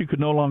 But when she could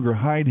no longer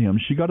hide him,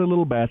 she got a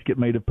little basket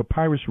made of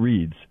papyrus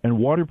reeds and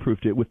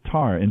waterproofed it with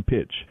tar and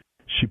pitch.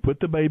 She put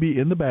the baby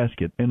in the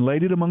basket and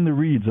laid it among the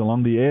reeds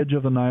along the edge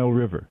of the Nile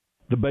River.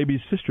 The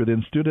baby's sister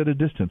then stood at a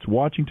distance,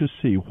 watching to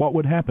see what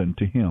would happen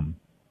to him.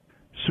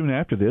 Soon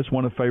after this,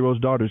 one of Pharaoh's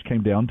daughters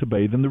came down to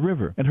bathe in the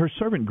river, and her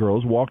servant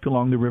girls walked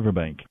along the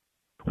riverbank.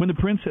 When the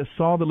princess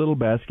saw the little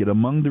basket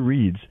among the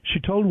reeds, she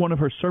told one of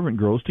her servant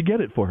girls to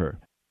get it for her.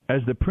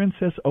 As the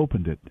princess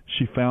opened it,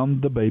 she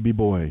found the baby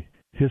boy.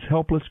 His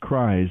helpless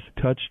cries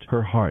touched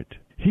her heart.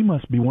 "He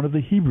must be one of the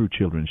Hebrew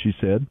children," she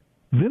said.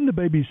 Then the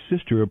baby's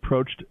sister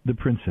approached the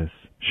princess.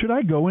 "Should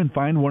I go and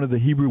find one of the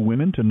Hebrew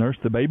women to nurse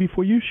the baby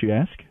for you?" she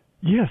asked.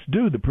 "Yes,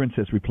 do," the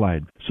princess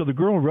replied. So the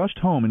girl rushed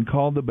home and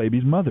called the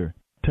baby's mother.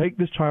 "Take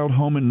this child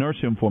home and nurse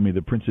him for me,"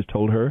 the princess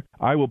told her.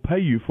 "I will pay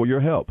you for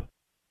your help."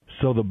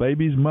 So the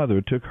baby's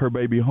mother took her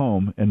baby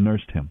home and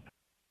nursed him.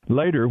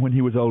 Later, when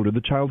he was older,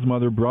 the child's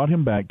mother brought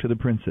him back to the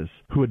princess,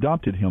 who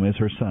adopted him as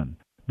her son.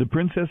 The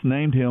princess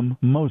named him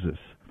Moses,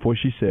 for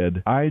she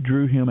said, "I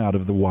drew him out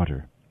of the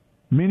water."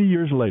 Many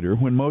years later,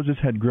 when Moses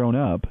had grown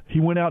up, he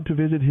went out to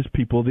visit his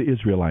people, the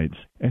Israelites,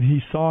 and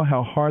he saw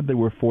how hard they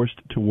were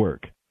forced to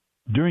work.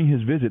 During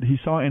his visit, he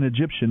saw an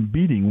Egyptian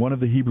beating one of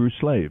the Hebrew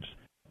slaves.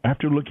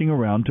 After looking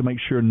around to make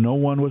sure no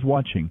one was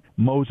watching,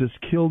 Moses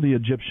killed the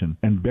Egyptian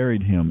and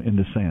buried him in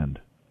the sand.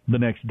 The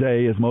next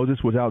day, as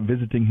Moses was out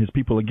visiting his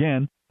people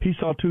again, he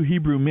saw 2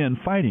 Hebrew men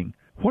fighting.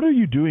 "What are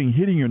you doing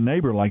hitting your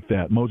neighbor like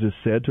that?" Moses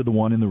said to the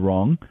one in the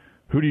wrong.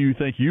 "Who do you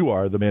think you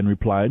are?" the man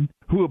replied.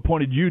 "Who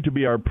appointed you to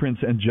be our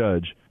prince and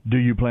judge? Do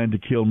you plan to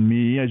kill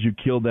me as you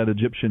killed that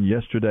Egyptian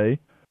yesterday?"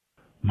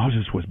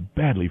 Moses was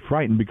badly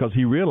frightened because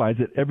he realized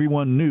that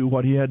everyone knew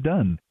what he had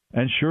done.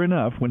 And sure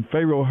enough, when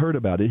Pharaoh heard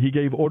about it, he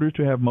gave orders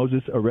to have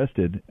Moses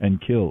arrested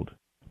and killed.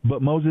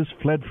 But Moses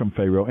fled from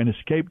Pharaoh and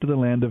escaped to the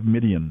land of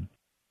Midian.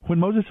 When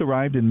Moses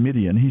arrived in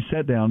Midian, he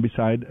sat down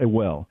beside a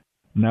well.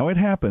 Now it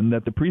happened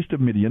that the priest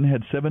of Midian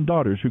had 7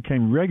 daughters who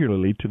came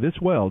regularly to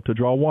this well to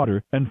draw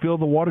water and fill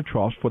the water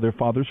troughs for their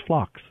father's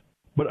flocks.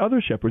 But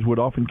other shepherds would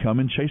often come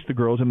and chase the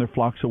girls and their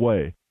flocks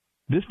away.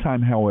 This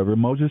time, however,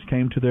 Moses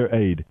came to their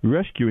aid,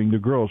 rescuing the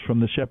girls from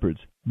the shepherds.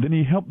 Then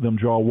he helped them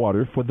draw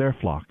water for their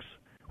flocks.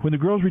 When the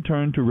girls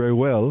returned to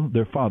Reuel,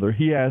 their father,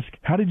 he asked,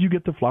 "How did you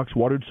get the flocks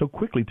watered so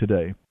quickly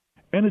today?"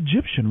 "An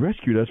Egyptian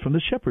rescued us from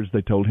the shepherds,"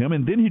 they told him,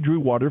 "and then he drew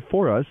water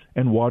for us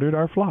and watered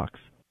our flocks."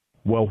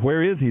 "Well,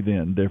 where is he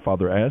then?" their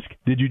father asked.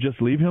 "Did you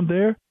just leave him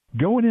there?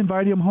 Go and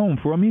invite him home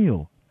for a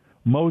meal."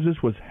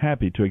 Moses was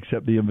happy to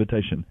accept the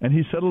invitation, and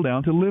he settled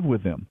down to live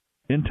with them.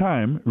 In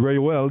time,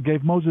 Reuel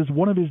gave Moses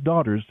one of his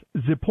daughters,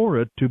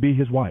 Zipporah, to be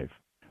his wife.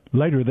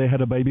 Later they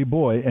had a baby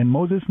boy, and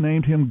Moses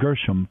named him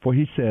Gershom, for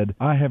he said,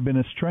 I have been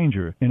a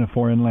stranger in a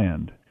foreign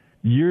land.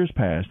 Years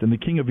passed, and the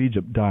king of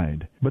Egypt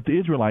died. But the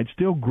Israelites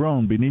still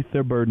groaned beneath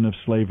their burden of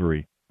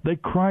slavery. They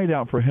cried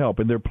out for help,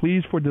 and their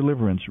pleas for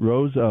deliverance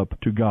rose up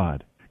to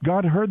God.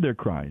 God heard their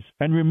cries,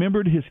 and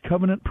remembered his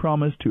covenant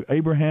promise to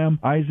Abraham,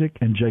 Isaac,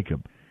 and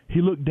Jacob.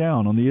 He looked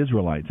down on the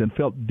Israelites and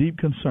felt deep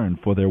concern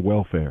for their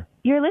welfare.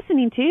 You're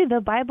listening to The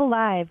Bible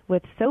Live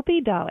with Soapy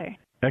Dollar.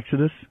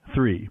 Exodus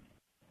 3.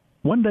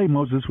 One day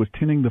Moses was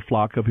tending the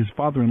flock of his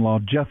father-in-law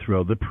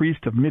Jethro, the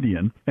priest of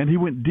Midian, and he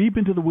went deep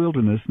into the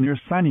wilderness near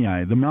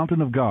Sinai, the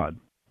mountain of God.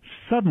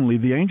 Suddenly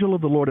the angel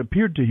of the Lord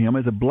appeared to him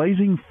as a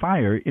blazing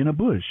fire in a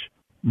bush.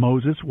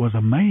 Moses was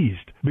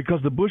amazed,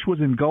 because the bush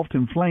was engulfed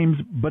in flames,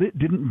 but it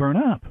didn't burn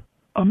up.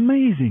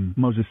 Amazing,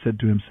 Moses said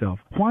to himself.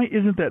 Why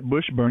isn't that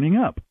bush burning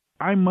up?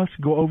 I must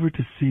go over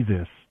to see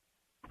this.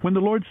 When the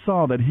Lord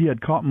saw that he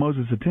had caught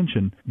Moses'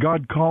 attention,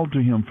 God called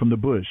to him from the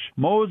bush,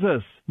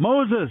 Moses!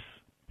 Moses!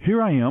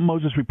 Here I am,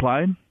 Moses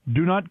replied.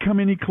 Do not come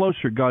any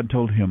closer, God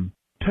told him.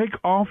 Take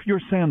off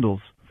your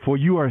sandals, for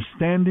you are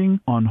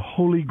standing on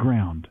holy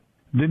ground.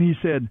 Then he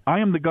said, I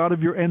am the God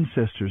of your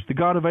ancestors, the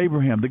God of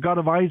Abraham, the God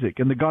of Isaac,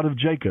 and the God of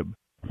Jacob.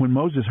 When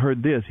Moses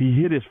heard this, he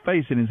hid his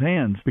face in his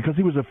hands, because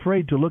he was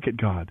afraid to look at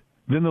God.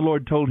 Then the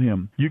Lord told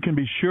him, You can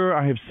be sure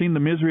I have seen the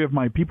misery of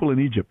my people in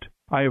Egypt.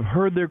 I have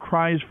heard their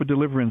cries for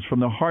deliverance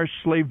from the harsh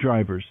slave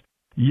drivers.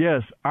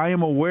 Yes, I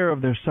am aware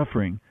of their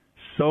suffering.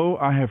 So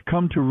I have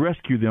come to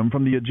rescue them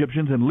from the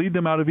Egyptians and lead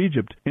them out of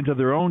Egypt into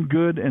their own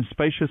good and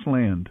spacious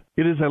land.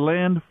 It is a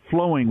land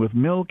flowing with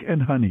milk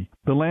and honey,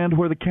 the land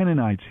where the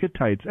Canaanites,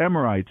 Hittites,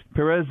 Amorites,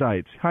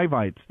 Perizzites,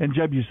 Hivites, and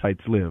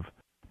Jebusites live.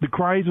 The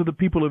cries of the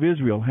people of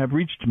Israel have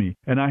reached me,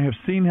 and I have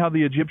seen how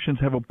the Egyptians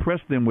have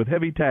oppressed them with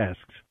heavy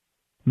tasks.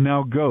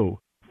 Now go,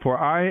 for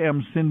I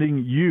am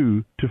sending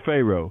you to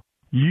Pharaoh.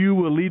 You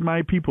will lead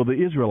my people,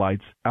 the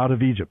Israelites, out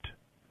of Egypt.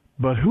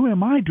 But who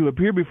am I to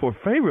appear before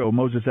Pharaoh?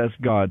 Moses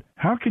asked God.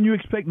 How can you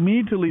expect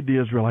me to lead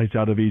the Israelites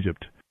out of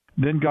Egypt?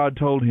 Then God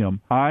told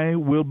him, I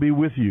will be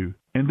with you,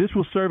 and this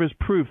will serve as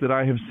proof that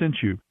I have sent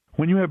you.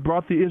 When you have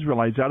brought the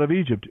Israelites out of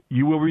Egypt,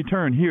 you will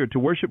return here to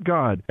worship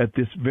God at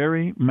this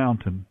very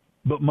mountain.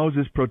 But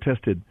Moses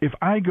protested, If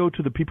I go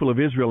to the people of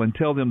Israel and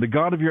tell them the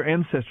God of your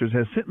ancestors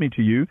has sent me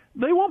to you,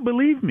 they won't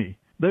believe me.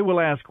 They will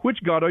ask,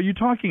 Which God are you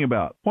talking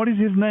about? What is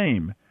his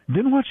name?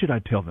 Then what should I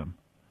tell them?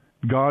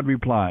 God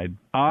replied,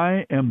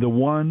 I am the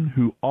one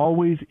who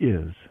always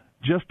is.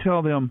 Just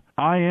tell them,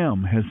 I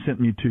am has sent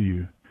me to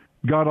you.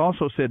 God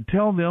also said,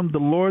 Tell them the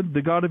Lord,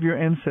 the God of your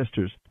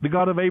ancestors, the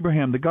God of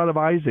Abraham, the God of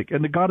Isaac,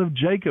 and the God of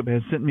Jacob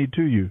has sent me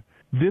to you.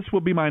 This will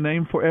be my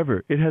name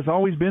forever. It has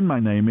always been my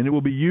name, and it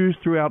will be used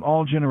throughout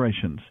all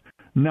generations.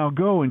 Now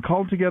go and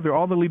call together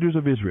all the leaders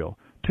of Israel.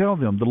 Tell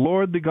them, the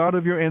Lord, the God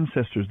of your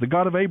ancestors, the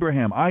God of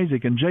Abraham,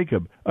 Isaac, and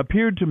Jacob,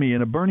 appeared to me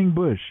in a burning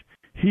bush.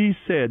 He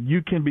said,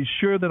 You can be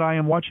sure that I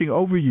am watching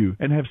over you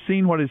and have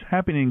seen what is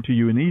happening to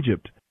you in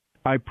Egypt.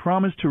 I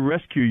promise to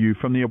rescue you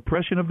from the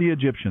oppression of the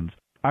Egyptians.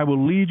 I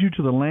will lead you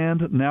to the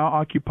land now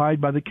occupied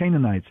by the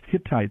Canaanites,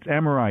 Hittites,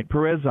 Amorites,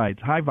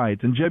 Perizzites,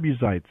 Hivites, and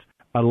Jebusites,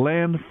 a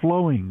land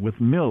flowing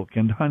with milk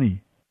and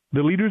honey.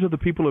 The leaders of the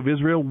people of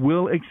Israel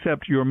will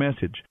accept your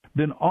message.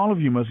 Then all of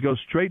you must go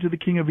straight to the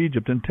king of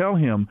Egypt and tell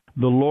him,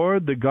 The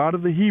Lord, the God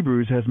of the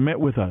Hebrews, has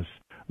met with us.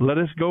 Let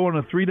us go on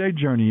a 3-day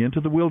journey into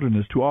the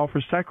wilderness to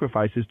offer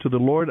sacrifices to the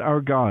Lord our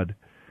God.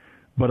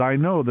 But I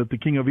know that the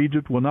king of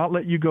Egypt will not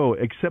let you go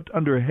except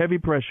under heavy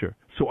pressure.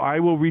 So I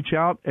will reach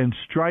out and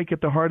strike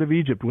at the heart of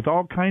Egypt with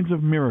all kinds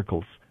of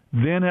miracles.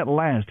 Then at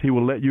last he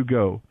will let you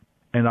go.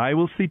 And I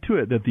will see to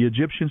it that the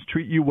Egyptians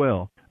treat you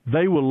well.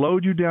 They will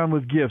load you down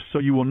with gifts so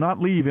you will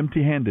not leave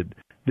empty-handed.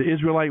 The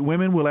Israelite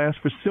women will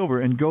ask for silver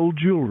and gold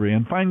jewelry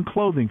and fine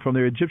clothing from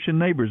their Egyptian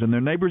neighbors and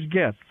their neighbors'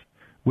 guests.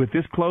 With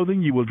this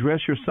clothing you will dress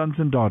your sons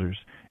and daughters.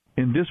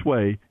 In this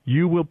way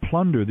you will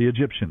plunder the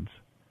Egyptians.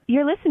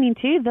 You're listening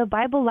to The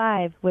Bible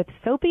Live with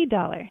Soapy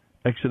Dollar.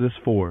 Exodus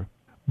 4.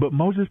 But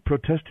Moses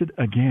protested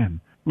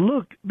again.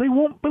 Look, they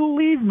won't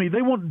believe me.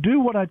 They won't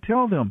do what I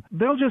tell them.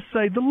 They'll just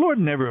say, The Lord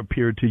never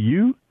appeared to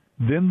you.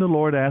 Then the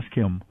Lord asked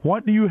him,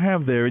 What do you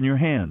have there in your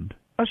hand?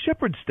 A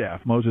shepherd's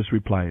staff, Moses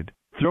replied.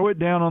 Throw it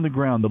down on the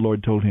ground, the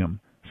Lord told him.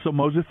 So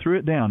Moses threw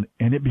it down,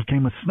 and it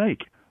became a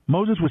snake.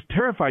 Moses was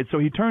terrified, so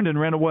he turned and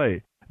ran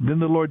away. Then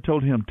the Lord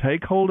told him,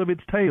 Take hold of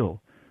its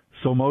tail.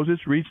 So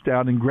Moses reached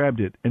out and grabbed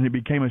it, and it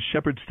became a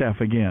shepherd's staff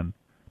again.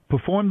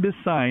 Perform this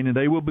sign, and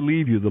they will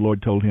believe you, the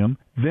Lord told him.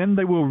 Then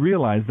they will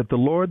realize that the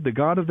Lord, the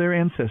God of their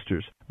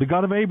ancestors, the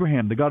God of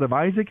Abraham, the God of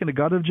Isaac, and the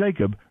God of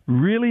Jacob,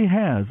 really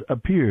has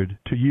appeared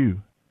to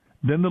you.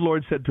 Then the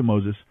Lord said to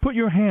Moses, Put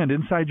your hand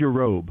inside your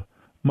robe.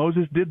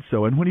 Moses did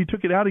so, and when he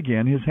took it out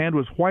again, his hand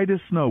was white as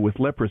snow with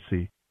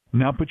leprosy.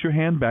 Now put your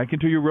hand back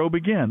into your robe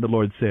again, the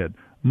Lord said.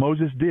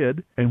 Moses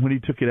did, and when he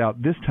took it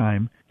out this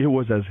time, it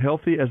was as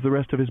healthy as the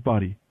rest of his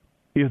body.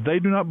 If they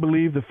do not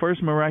believe the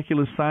first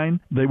miraculous sign,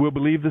 they will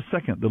believe the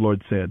second, the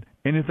Lord said.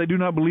 And if they do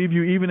not believe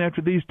you even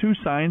after these 2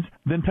 signs,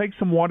 then take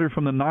some water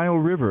from the Nile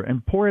River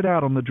and pour it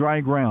out on the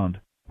dry ground.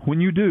 When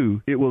you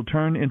do, it will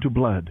turn into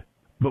blood.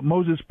 But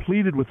Moses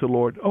pleaded with the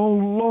Lord, "Oh,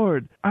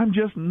 Lord, I'm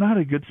just not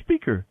a good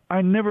speaker.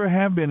 I never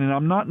have been, and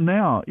I'm not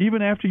now,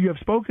 even after you have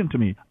spoken to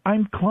me.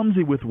 I'm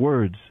clumsy with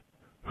words."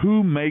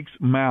 "Who makes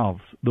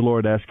mouths?" the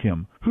Lord asked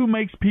him. "Who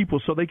makes people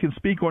so they can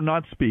speak or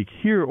not speak,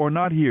 hear or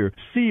not hear,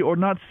 see or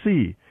not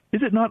see?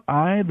 Is it not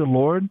I, the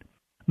Lord?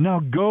 Now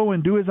go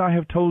and do as I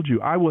have told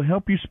you. I will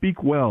help you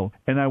speak well,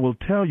 and I will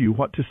tell you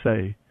what to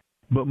say."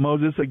 But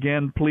Moses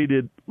again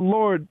pleaded,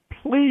 "Lord,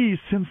 please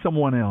send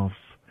someone else."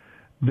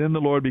 Then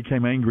the Lord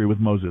became angry with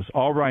Moses.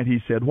 "All right," he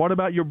said, "what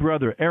about your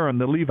brother Aaron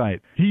the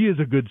Levite? He is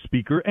a good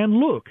speaker, and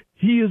look,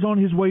 he is on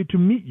his way to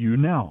meet you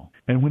now.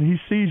 And when he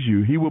sees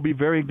you, he will be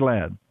very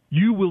glad.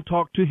 You will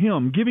talk to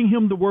him, giving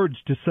him the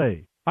words to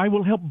say. I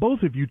will help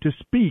both of you to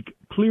speak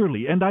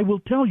clearly, and I will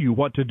tell you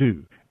what to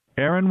do.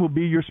 Aaron will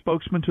be your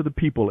spokesman to the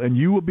people, and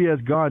you will be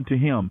as God to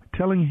him,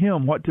 telling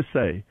him what to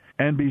say.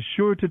 And be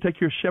sure to take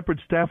your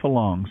shepherd's staff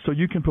along, so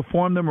you can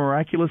perform the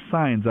miraculous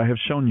signs I have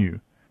shown you."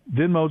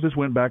 Then Moses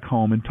went back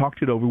home and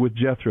talked it over with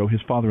Jethro,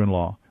 his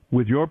father-in-law.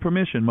 "With your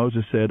permission,"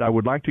 Moses said, "I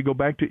would like to go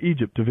back to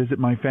Egypt to visit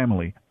my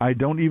family. I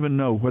don't even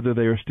know whether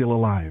they are still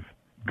alive."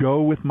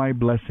 "Go with my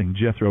blessing,"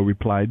 Jethro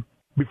replied.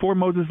 Before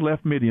Moses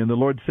left Midian, the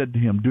Lord said to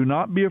him, "Do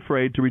not be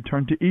afraid to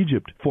return to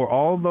Egypt, for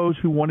all those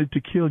who wanted to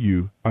kill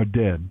you are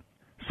dead."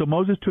 So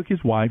Moses took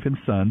his wife and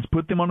sons,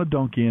 put them on a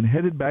donkey, and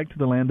headed back to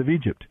the land of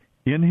Egypt.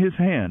 In his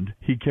hand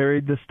he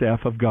carried the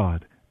staff of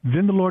God.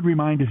 Then the Lord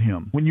reminded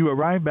him, "When you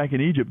arrive back in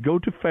Egypt, go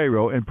to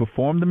Pharaoh and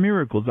perform the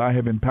miracles I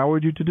have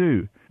empowered you to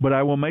do. But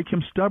I will make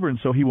him stubborn,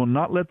 so he will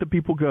not let the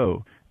people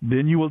go.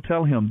 Then you will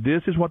tell him,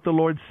 'This is what the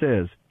Lord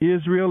says.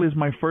 Israel is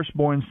my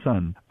firstborn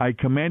son. I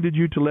commanded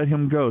you to let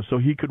him go so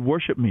he could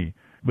worship me.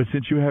 But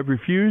since you have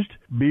refused,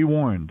 be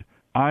warned.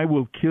 I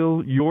will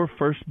kill your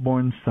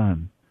firstborn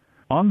son.'"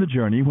 On the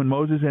journey, when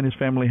Moses and his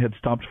family had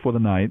stopped for the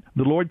night,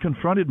 the Lord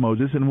confronted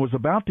Moses and was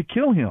about to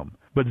kill him.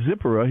 But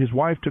Zipporah, his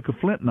wife, took a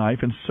flint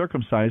knife and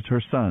circumcised her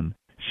son.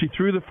 She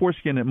threw the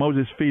foreskin at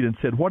Moses' feet and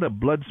said, "What a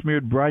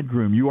blood-smeared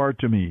bridegroom you are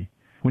to me."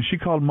 When she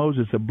called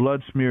Moses a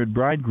blood-smeared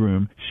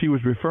bridegroom, she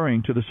was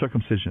referring to the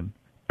circumcision.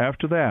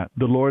 After that,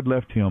 the Lord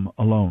left him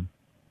alone.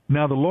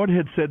 Now the Lord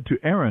had said to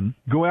Aaron,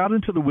 "Go out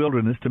into the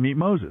wilderness to meet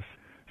Moses."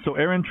 So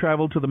Aaron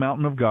traveled to the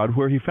mountain of God,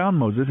 where he found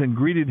Moses and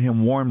greeted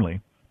him warmly.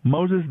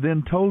 Moses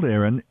then told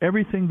Aaron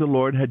everything the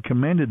Lord had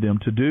commanded them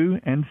to do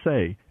and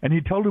say, and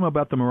he told him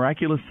about the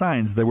miraculous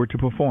signs they were to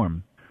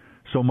perform.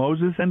 So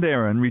Moses and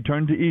Aaron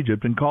returned to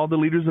Egypt and called the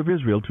leaders of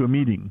Israel to a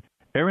meeting.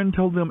 Aaron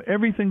told them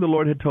everything the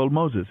Lord had told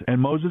Moses, and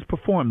Moses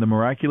performed the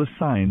miraculous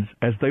signs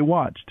as they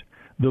watched.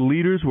 The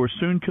leaders were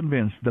soon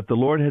convinced that the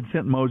Lord had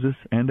sent Moses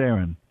and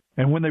Aaron.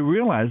 And when they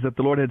realized that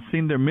the Lord had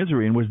seen their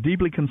misery and was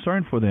deeply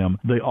concerned for them,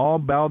 they all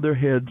bowed their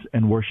heads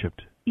and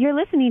worshipped. You're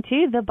listening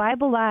to The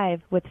Bible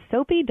Live with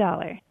Soapy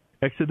Dollar.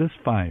 Exodus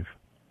 5.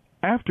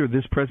 After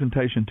this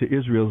presentation to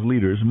Israel's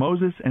leaders,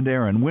 Moses and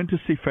Aaron went to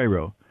see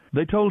Pharaoh.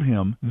 They told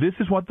him, "This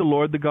is what the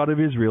Lord, the God of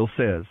Israel,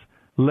 says.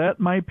 Let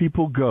my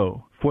people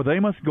go, for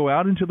they must go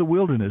out into the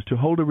wilderness to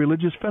hold a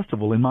religious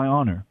festival in my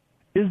honor."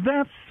 "Is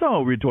that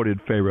so?" retorted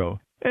Pharaoh.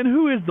 "And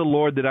who is the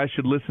Lord that I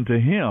should listen to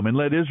him and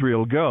let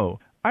Israel go?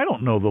 I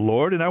don't know the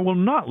Lord, and I will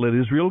not let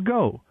Israel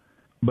go."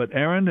 But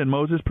Aaron and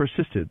Moses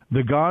persisted.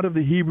 "The God of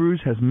the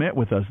Hebrews has met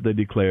with us," they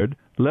declared.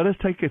 "Let us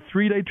take a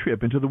 3-day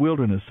trip into the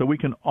wilderness so we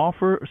can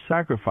offer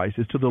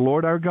sacrifices to the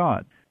Lord our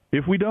God.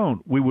 If we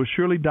don't, we will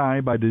surely die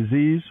by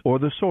disease or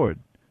the sword."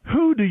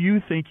 "Who do you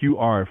think you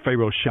are?"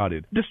 Pharaoh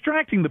shouted,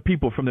 "distracting the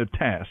people from their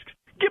tasks.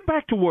 Get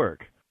back to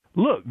work.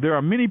 Look, there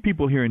are many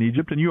people here in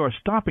Egypt, and you are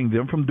stopping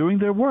them from doing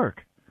their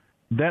work."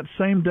 That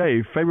same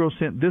day, Pharaoh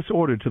sent this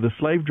order to the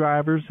slave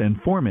drivers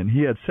and foremen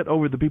he had set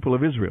over the people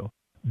of Israel.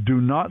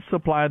 "Do not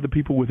supply the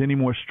people with any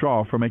more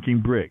straw for making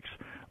bricks.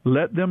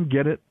 Let them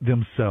get it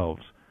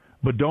themselves.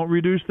 But don't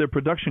reduce their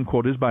production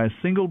quotas by a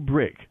single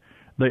brick.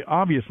 They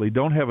obviously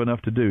don't have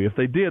enough to do. If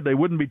they did, they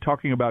wouldn't be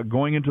talking about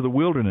going into the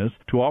wilderness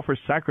to offer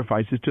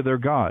sacrifices to their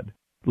God.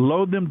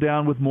 Load them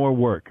down with more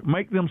work.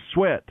 Make them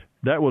sweat.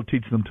 That will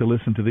teach them to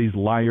listen to these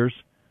liars."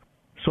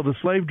 So the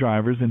slave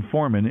drivers and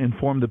foremen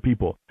informed the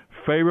people,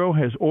 "Pharaoh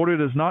has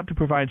ordered us not to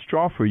provide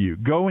straw for you.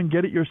 Go and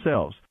get it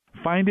yourselves.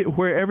 Find it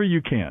wherever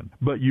you can,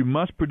 but you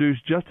must produce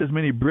just as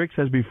many bricks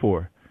as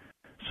before."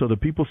 So the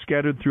people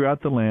scattered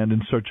throughout the land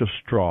in search of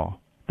straw.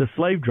 The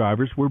slave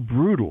drivers were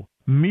brutal.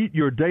 "Meet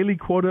your daily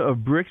quota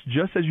of bricks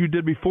just as you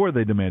did before,"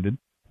 they demanded.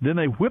 Then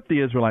they whipped the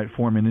Israelite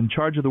foremen in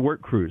charge of the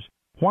work crews.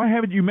 "Why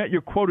haven't you met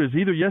your quotas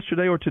either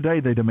yesterday or today?"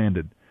 they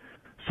demanded.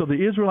 So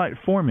the Israelite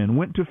foremen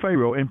went to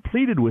Pharaoh and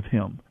pleaded with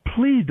him.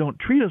 "Please don't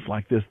treat us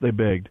like this," they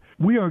begged.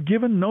 "We are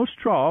given no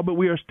straw, but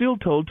we are still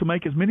told to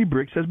make as many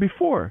bricks as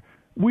before.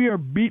 We are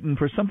beaten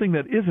for something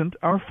that isn't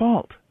our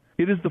fault.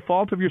 It is the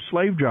fault of your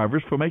slave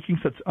drivers for making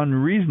such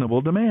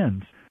unreasonable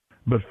demands."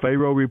 But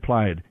Pharaoh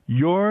replied,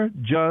 "You're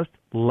just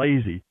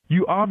lazy.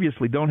 You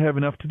obviously don't have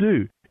enough to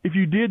do. If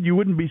you did, you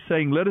wouldn't be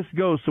saying, let us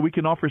go so we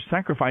can offer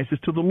sacrifices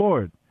to the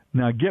Lord.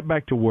 Now get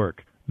back to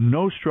work.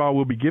 No straw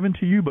will be given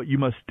to you, but you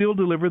must still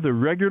deliver the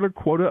regular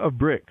quota of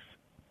bricks.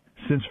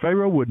 Since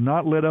Pharaoh would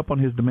not let up on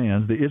his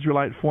demands, the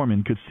Israelite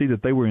foremen could see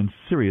that they were in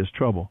serious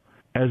trouble.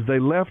 As they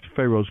left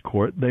Pharaoh's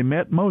court, they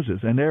met Moses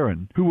and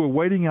Aaron, who were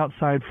waiting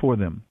outside for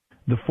them.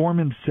 The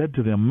foreman said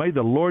to them, "May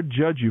the Lord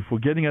judge you for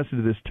getting us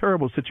into this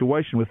terrible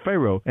situation with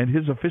Pharaoh and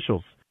his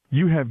officials.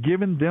 You have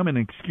given them an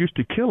excuse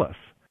to kill us."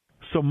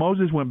 So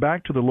Moses went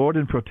back to the Lord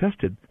and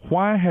protested,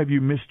 "Why have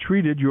you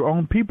mistreated your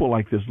own people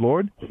like this,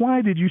 Lord?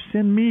 Why did you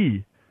send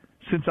me?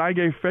 Since I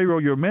gave Pharaoh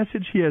your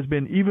message, he has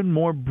been even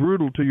more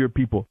brutal to your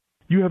people.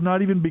 You have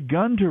not even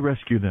begun to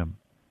rescue them."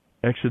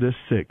 Exodus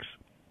 6.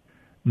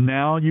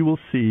 "Now you will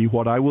see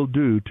what I will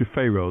do to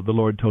Pharaoh," the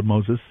Lord told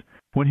Moses.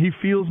 "When he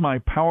feels my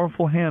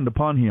powerful hand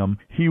upon him,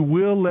 he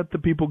will let the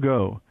people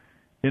go.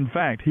 In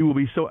fact, he will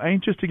be so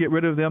anxious to get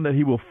rid of them that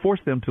he will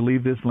force them to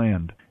leave this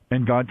land."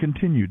 And God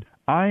continued,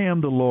 "I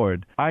am the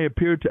Lord. I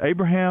appeared to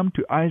Abraham,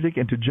 to Isaac,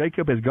 and to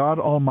Jacob as God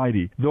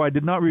Almighty, though I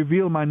did not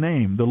reveal my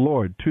name, the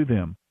Lord, to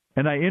them.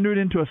 And I entered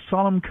into a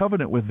solemn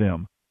covenant with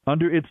them.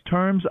 Under its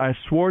terms I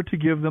swore to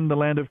give them the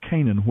land of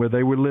Canaan where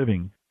they were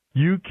living.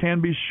 You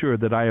can be sure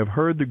that I have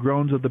heard the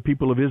groans of the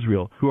people of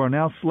Israel, who are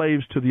now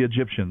slaves to the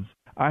Egyptians.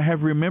 I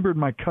have remembered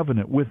my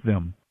covenant with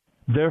them.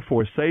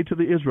 Therefore say to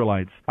the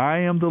Israelites, I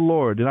am the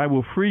Lord, and I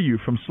will free you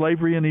from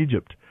slavery in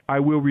Egypt. I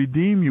will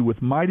redeem you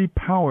with mighty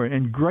power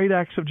and great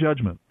acts of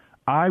judgment.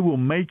 I will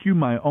make you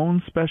my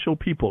own special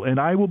people, and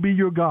I will be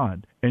your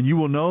God. And you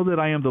will know that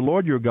I am the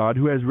Lord your God,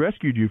 who has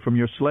rescued you from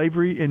your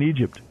slavery in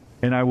Egypt.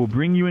 And I will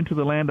bring you into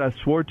the land I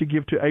swore to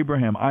give to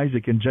Abraham,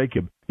 Isaac, and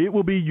Jacob. It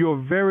will be your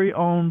very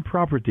own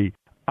property.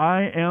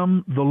 I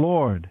am the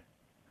Lord."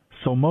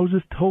 So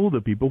Moses told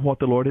the people what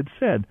the Lord had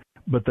said,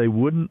 but they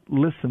wouldn't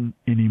listen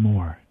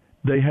anymore.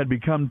 They had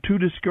become too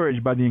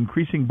discouraged by the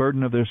increasing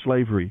burden of their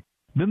slavery.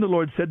 Then the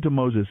Lord said to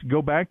Moses,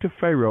 "Go back to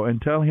Pharaoh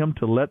and tell him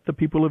to let the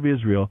people of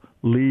Israel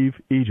leave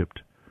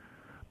Egypt."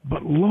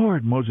 "But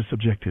Lord," Moses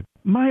objected,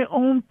 "my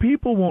own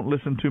people won't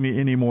listen to me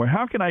anymore.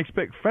 How can I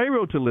expect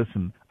Pharaoh to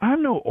listen?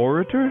 I'm no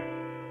orator."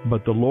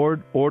 But the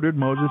Lord ordered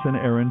Moses and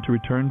Aaron to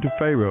return to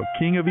Pharaoh,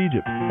 king of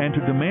Egypt, and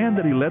to demand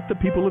that he let the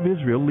people of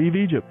Israel leave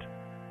Egypt.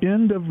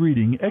 End of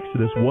reading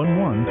Exodus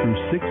 1:1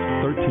 through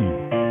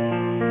 6:13.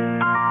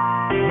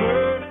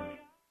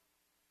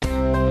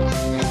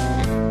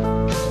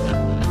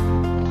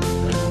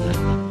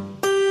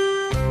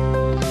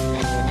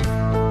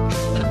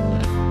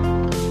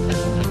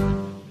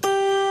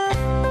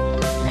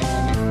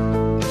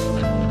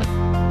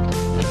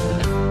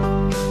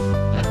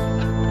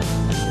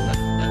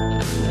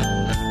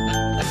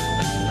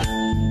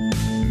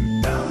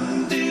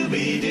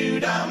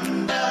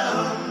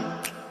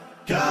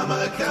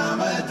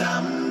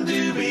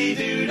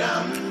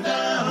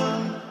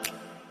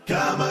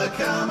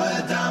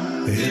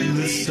 In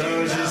the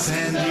stars his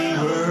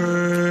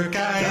handiwork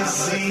I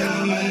see,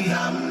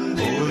 o'er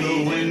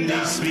the wind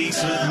he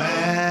speaks with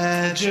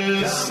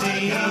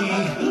majesty,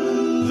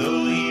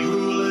 though he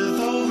ruleth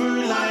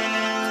over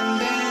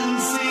land and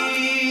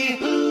sea,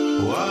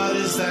 what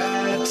is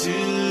that to me?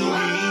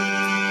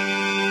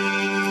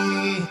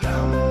 I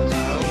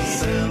will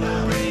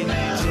celebrate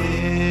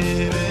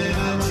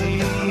nativity,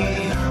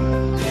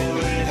 for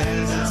it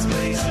has its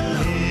place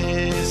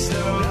in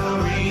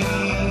history.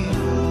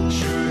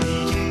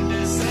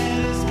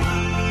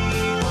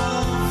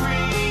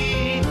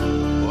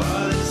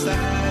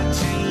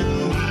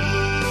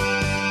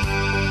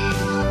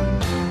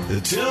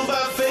 Till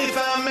by faith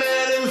I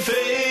met him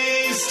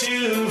face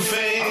to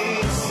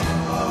face,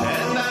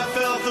 and I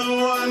felt the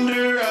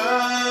wonder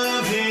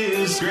of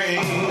his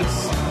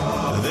grace.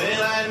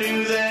 Then I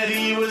knew that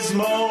he was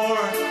more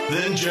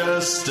than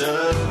just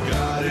a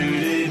God who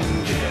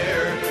didn't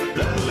care,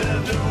 but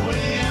left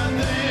away out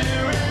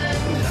there,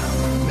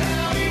 and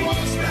now he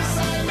walks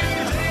beside me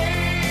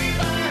day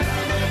by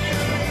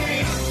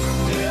day,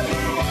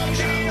 never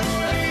watching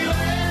or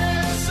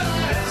lest I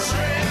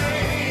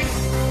stray,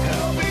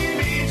 helping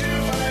me to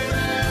find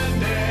that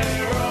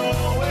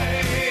narrow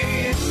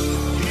way.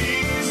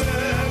 He's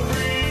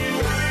everything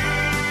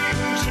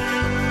to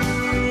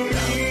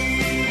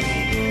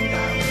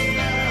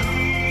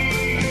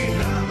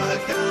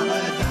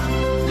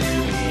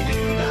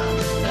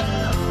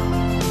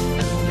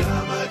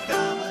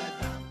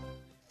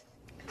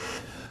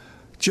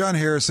John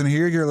Harrison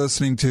here. You're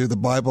listening to the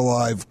Bible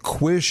Live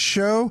Quiz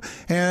Show,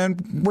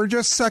 and we're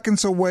just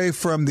seconds away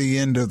from the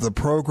end of the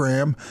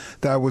program.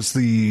 That was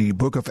the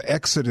book of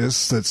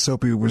Exodus that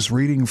Soapy was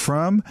reading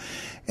from.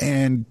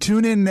 And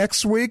tune in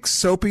next week.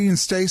 Soapy and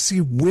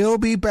Stacy will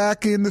be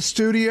back in the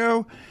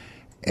studio.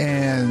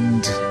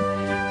 And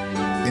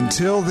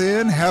until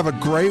then, have a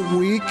great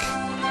week,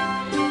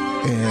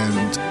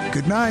 and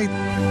good night.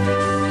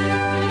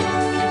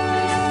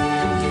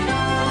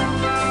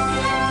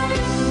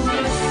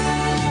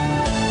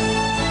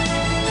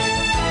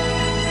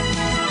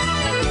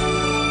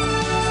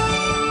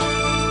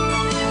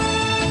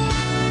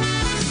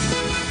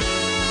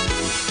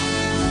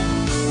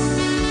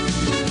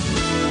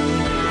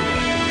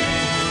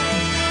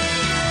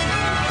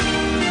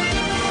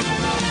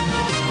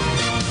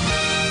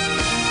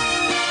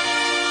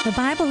 The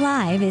Bible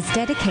Live is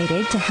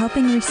dedicated to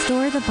helping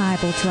restore the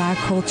Bible to our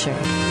culture.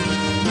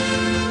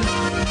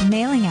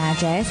 Mailing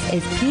address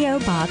is P.O.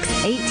 Box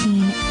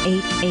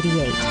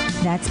 18888.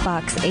 That's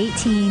Box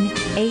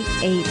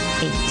 18888.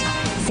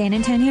 San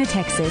Antonio,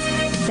 Texas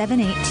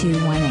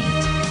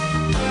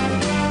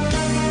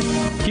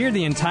 78218. Hear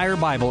the entire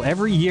Bible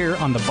every year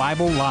on The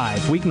Bible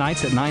Live,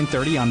 weeknights at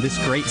 9:30 on this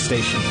great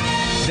station.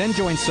 Then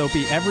join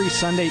Soapy every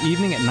Sunday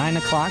evening at 9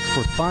 o'clock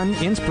for fun,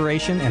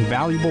 inspiration, and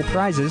valuable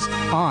prizes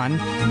on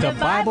The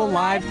Bible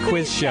Live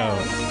Quiz Show.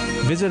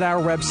 Visit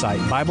our website,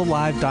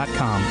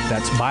 BibleLive.com.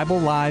 That's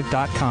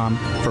BibleLive.com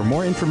for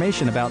more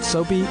information about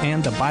Soapy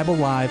and the Bible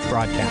Live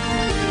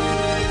broadcast.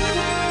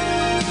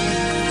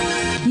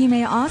 You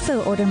may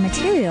also order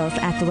materials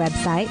at the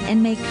website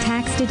and make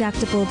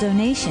tax-deductible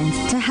donations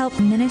to help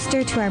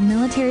minister to our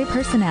military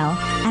personnel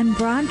and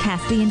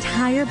broadcast the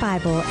entire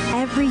Bible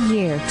every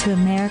year to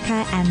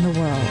America and the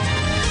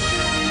world.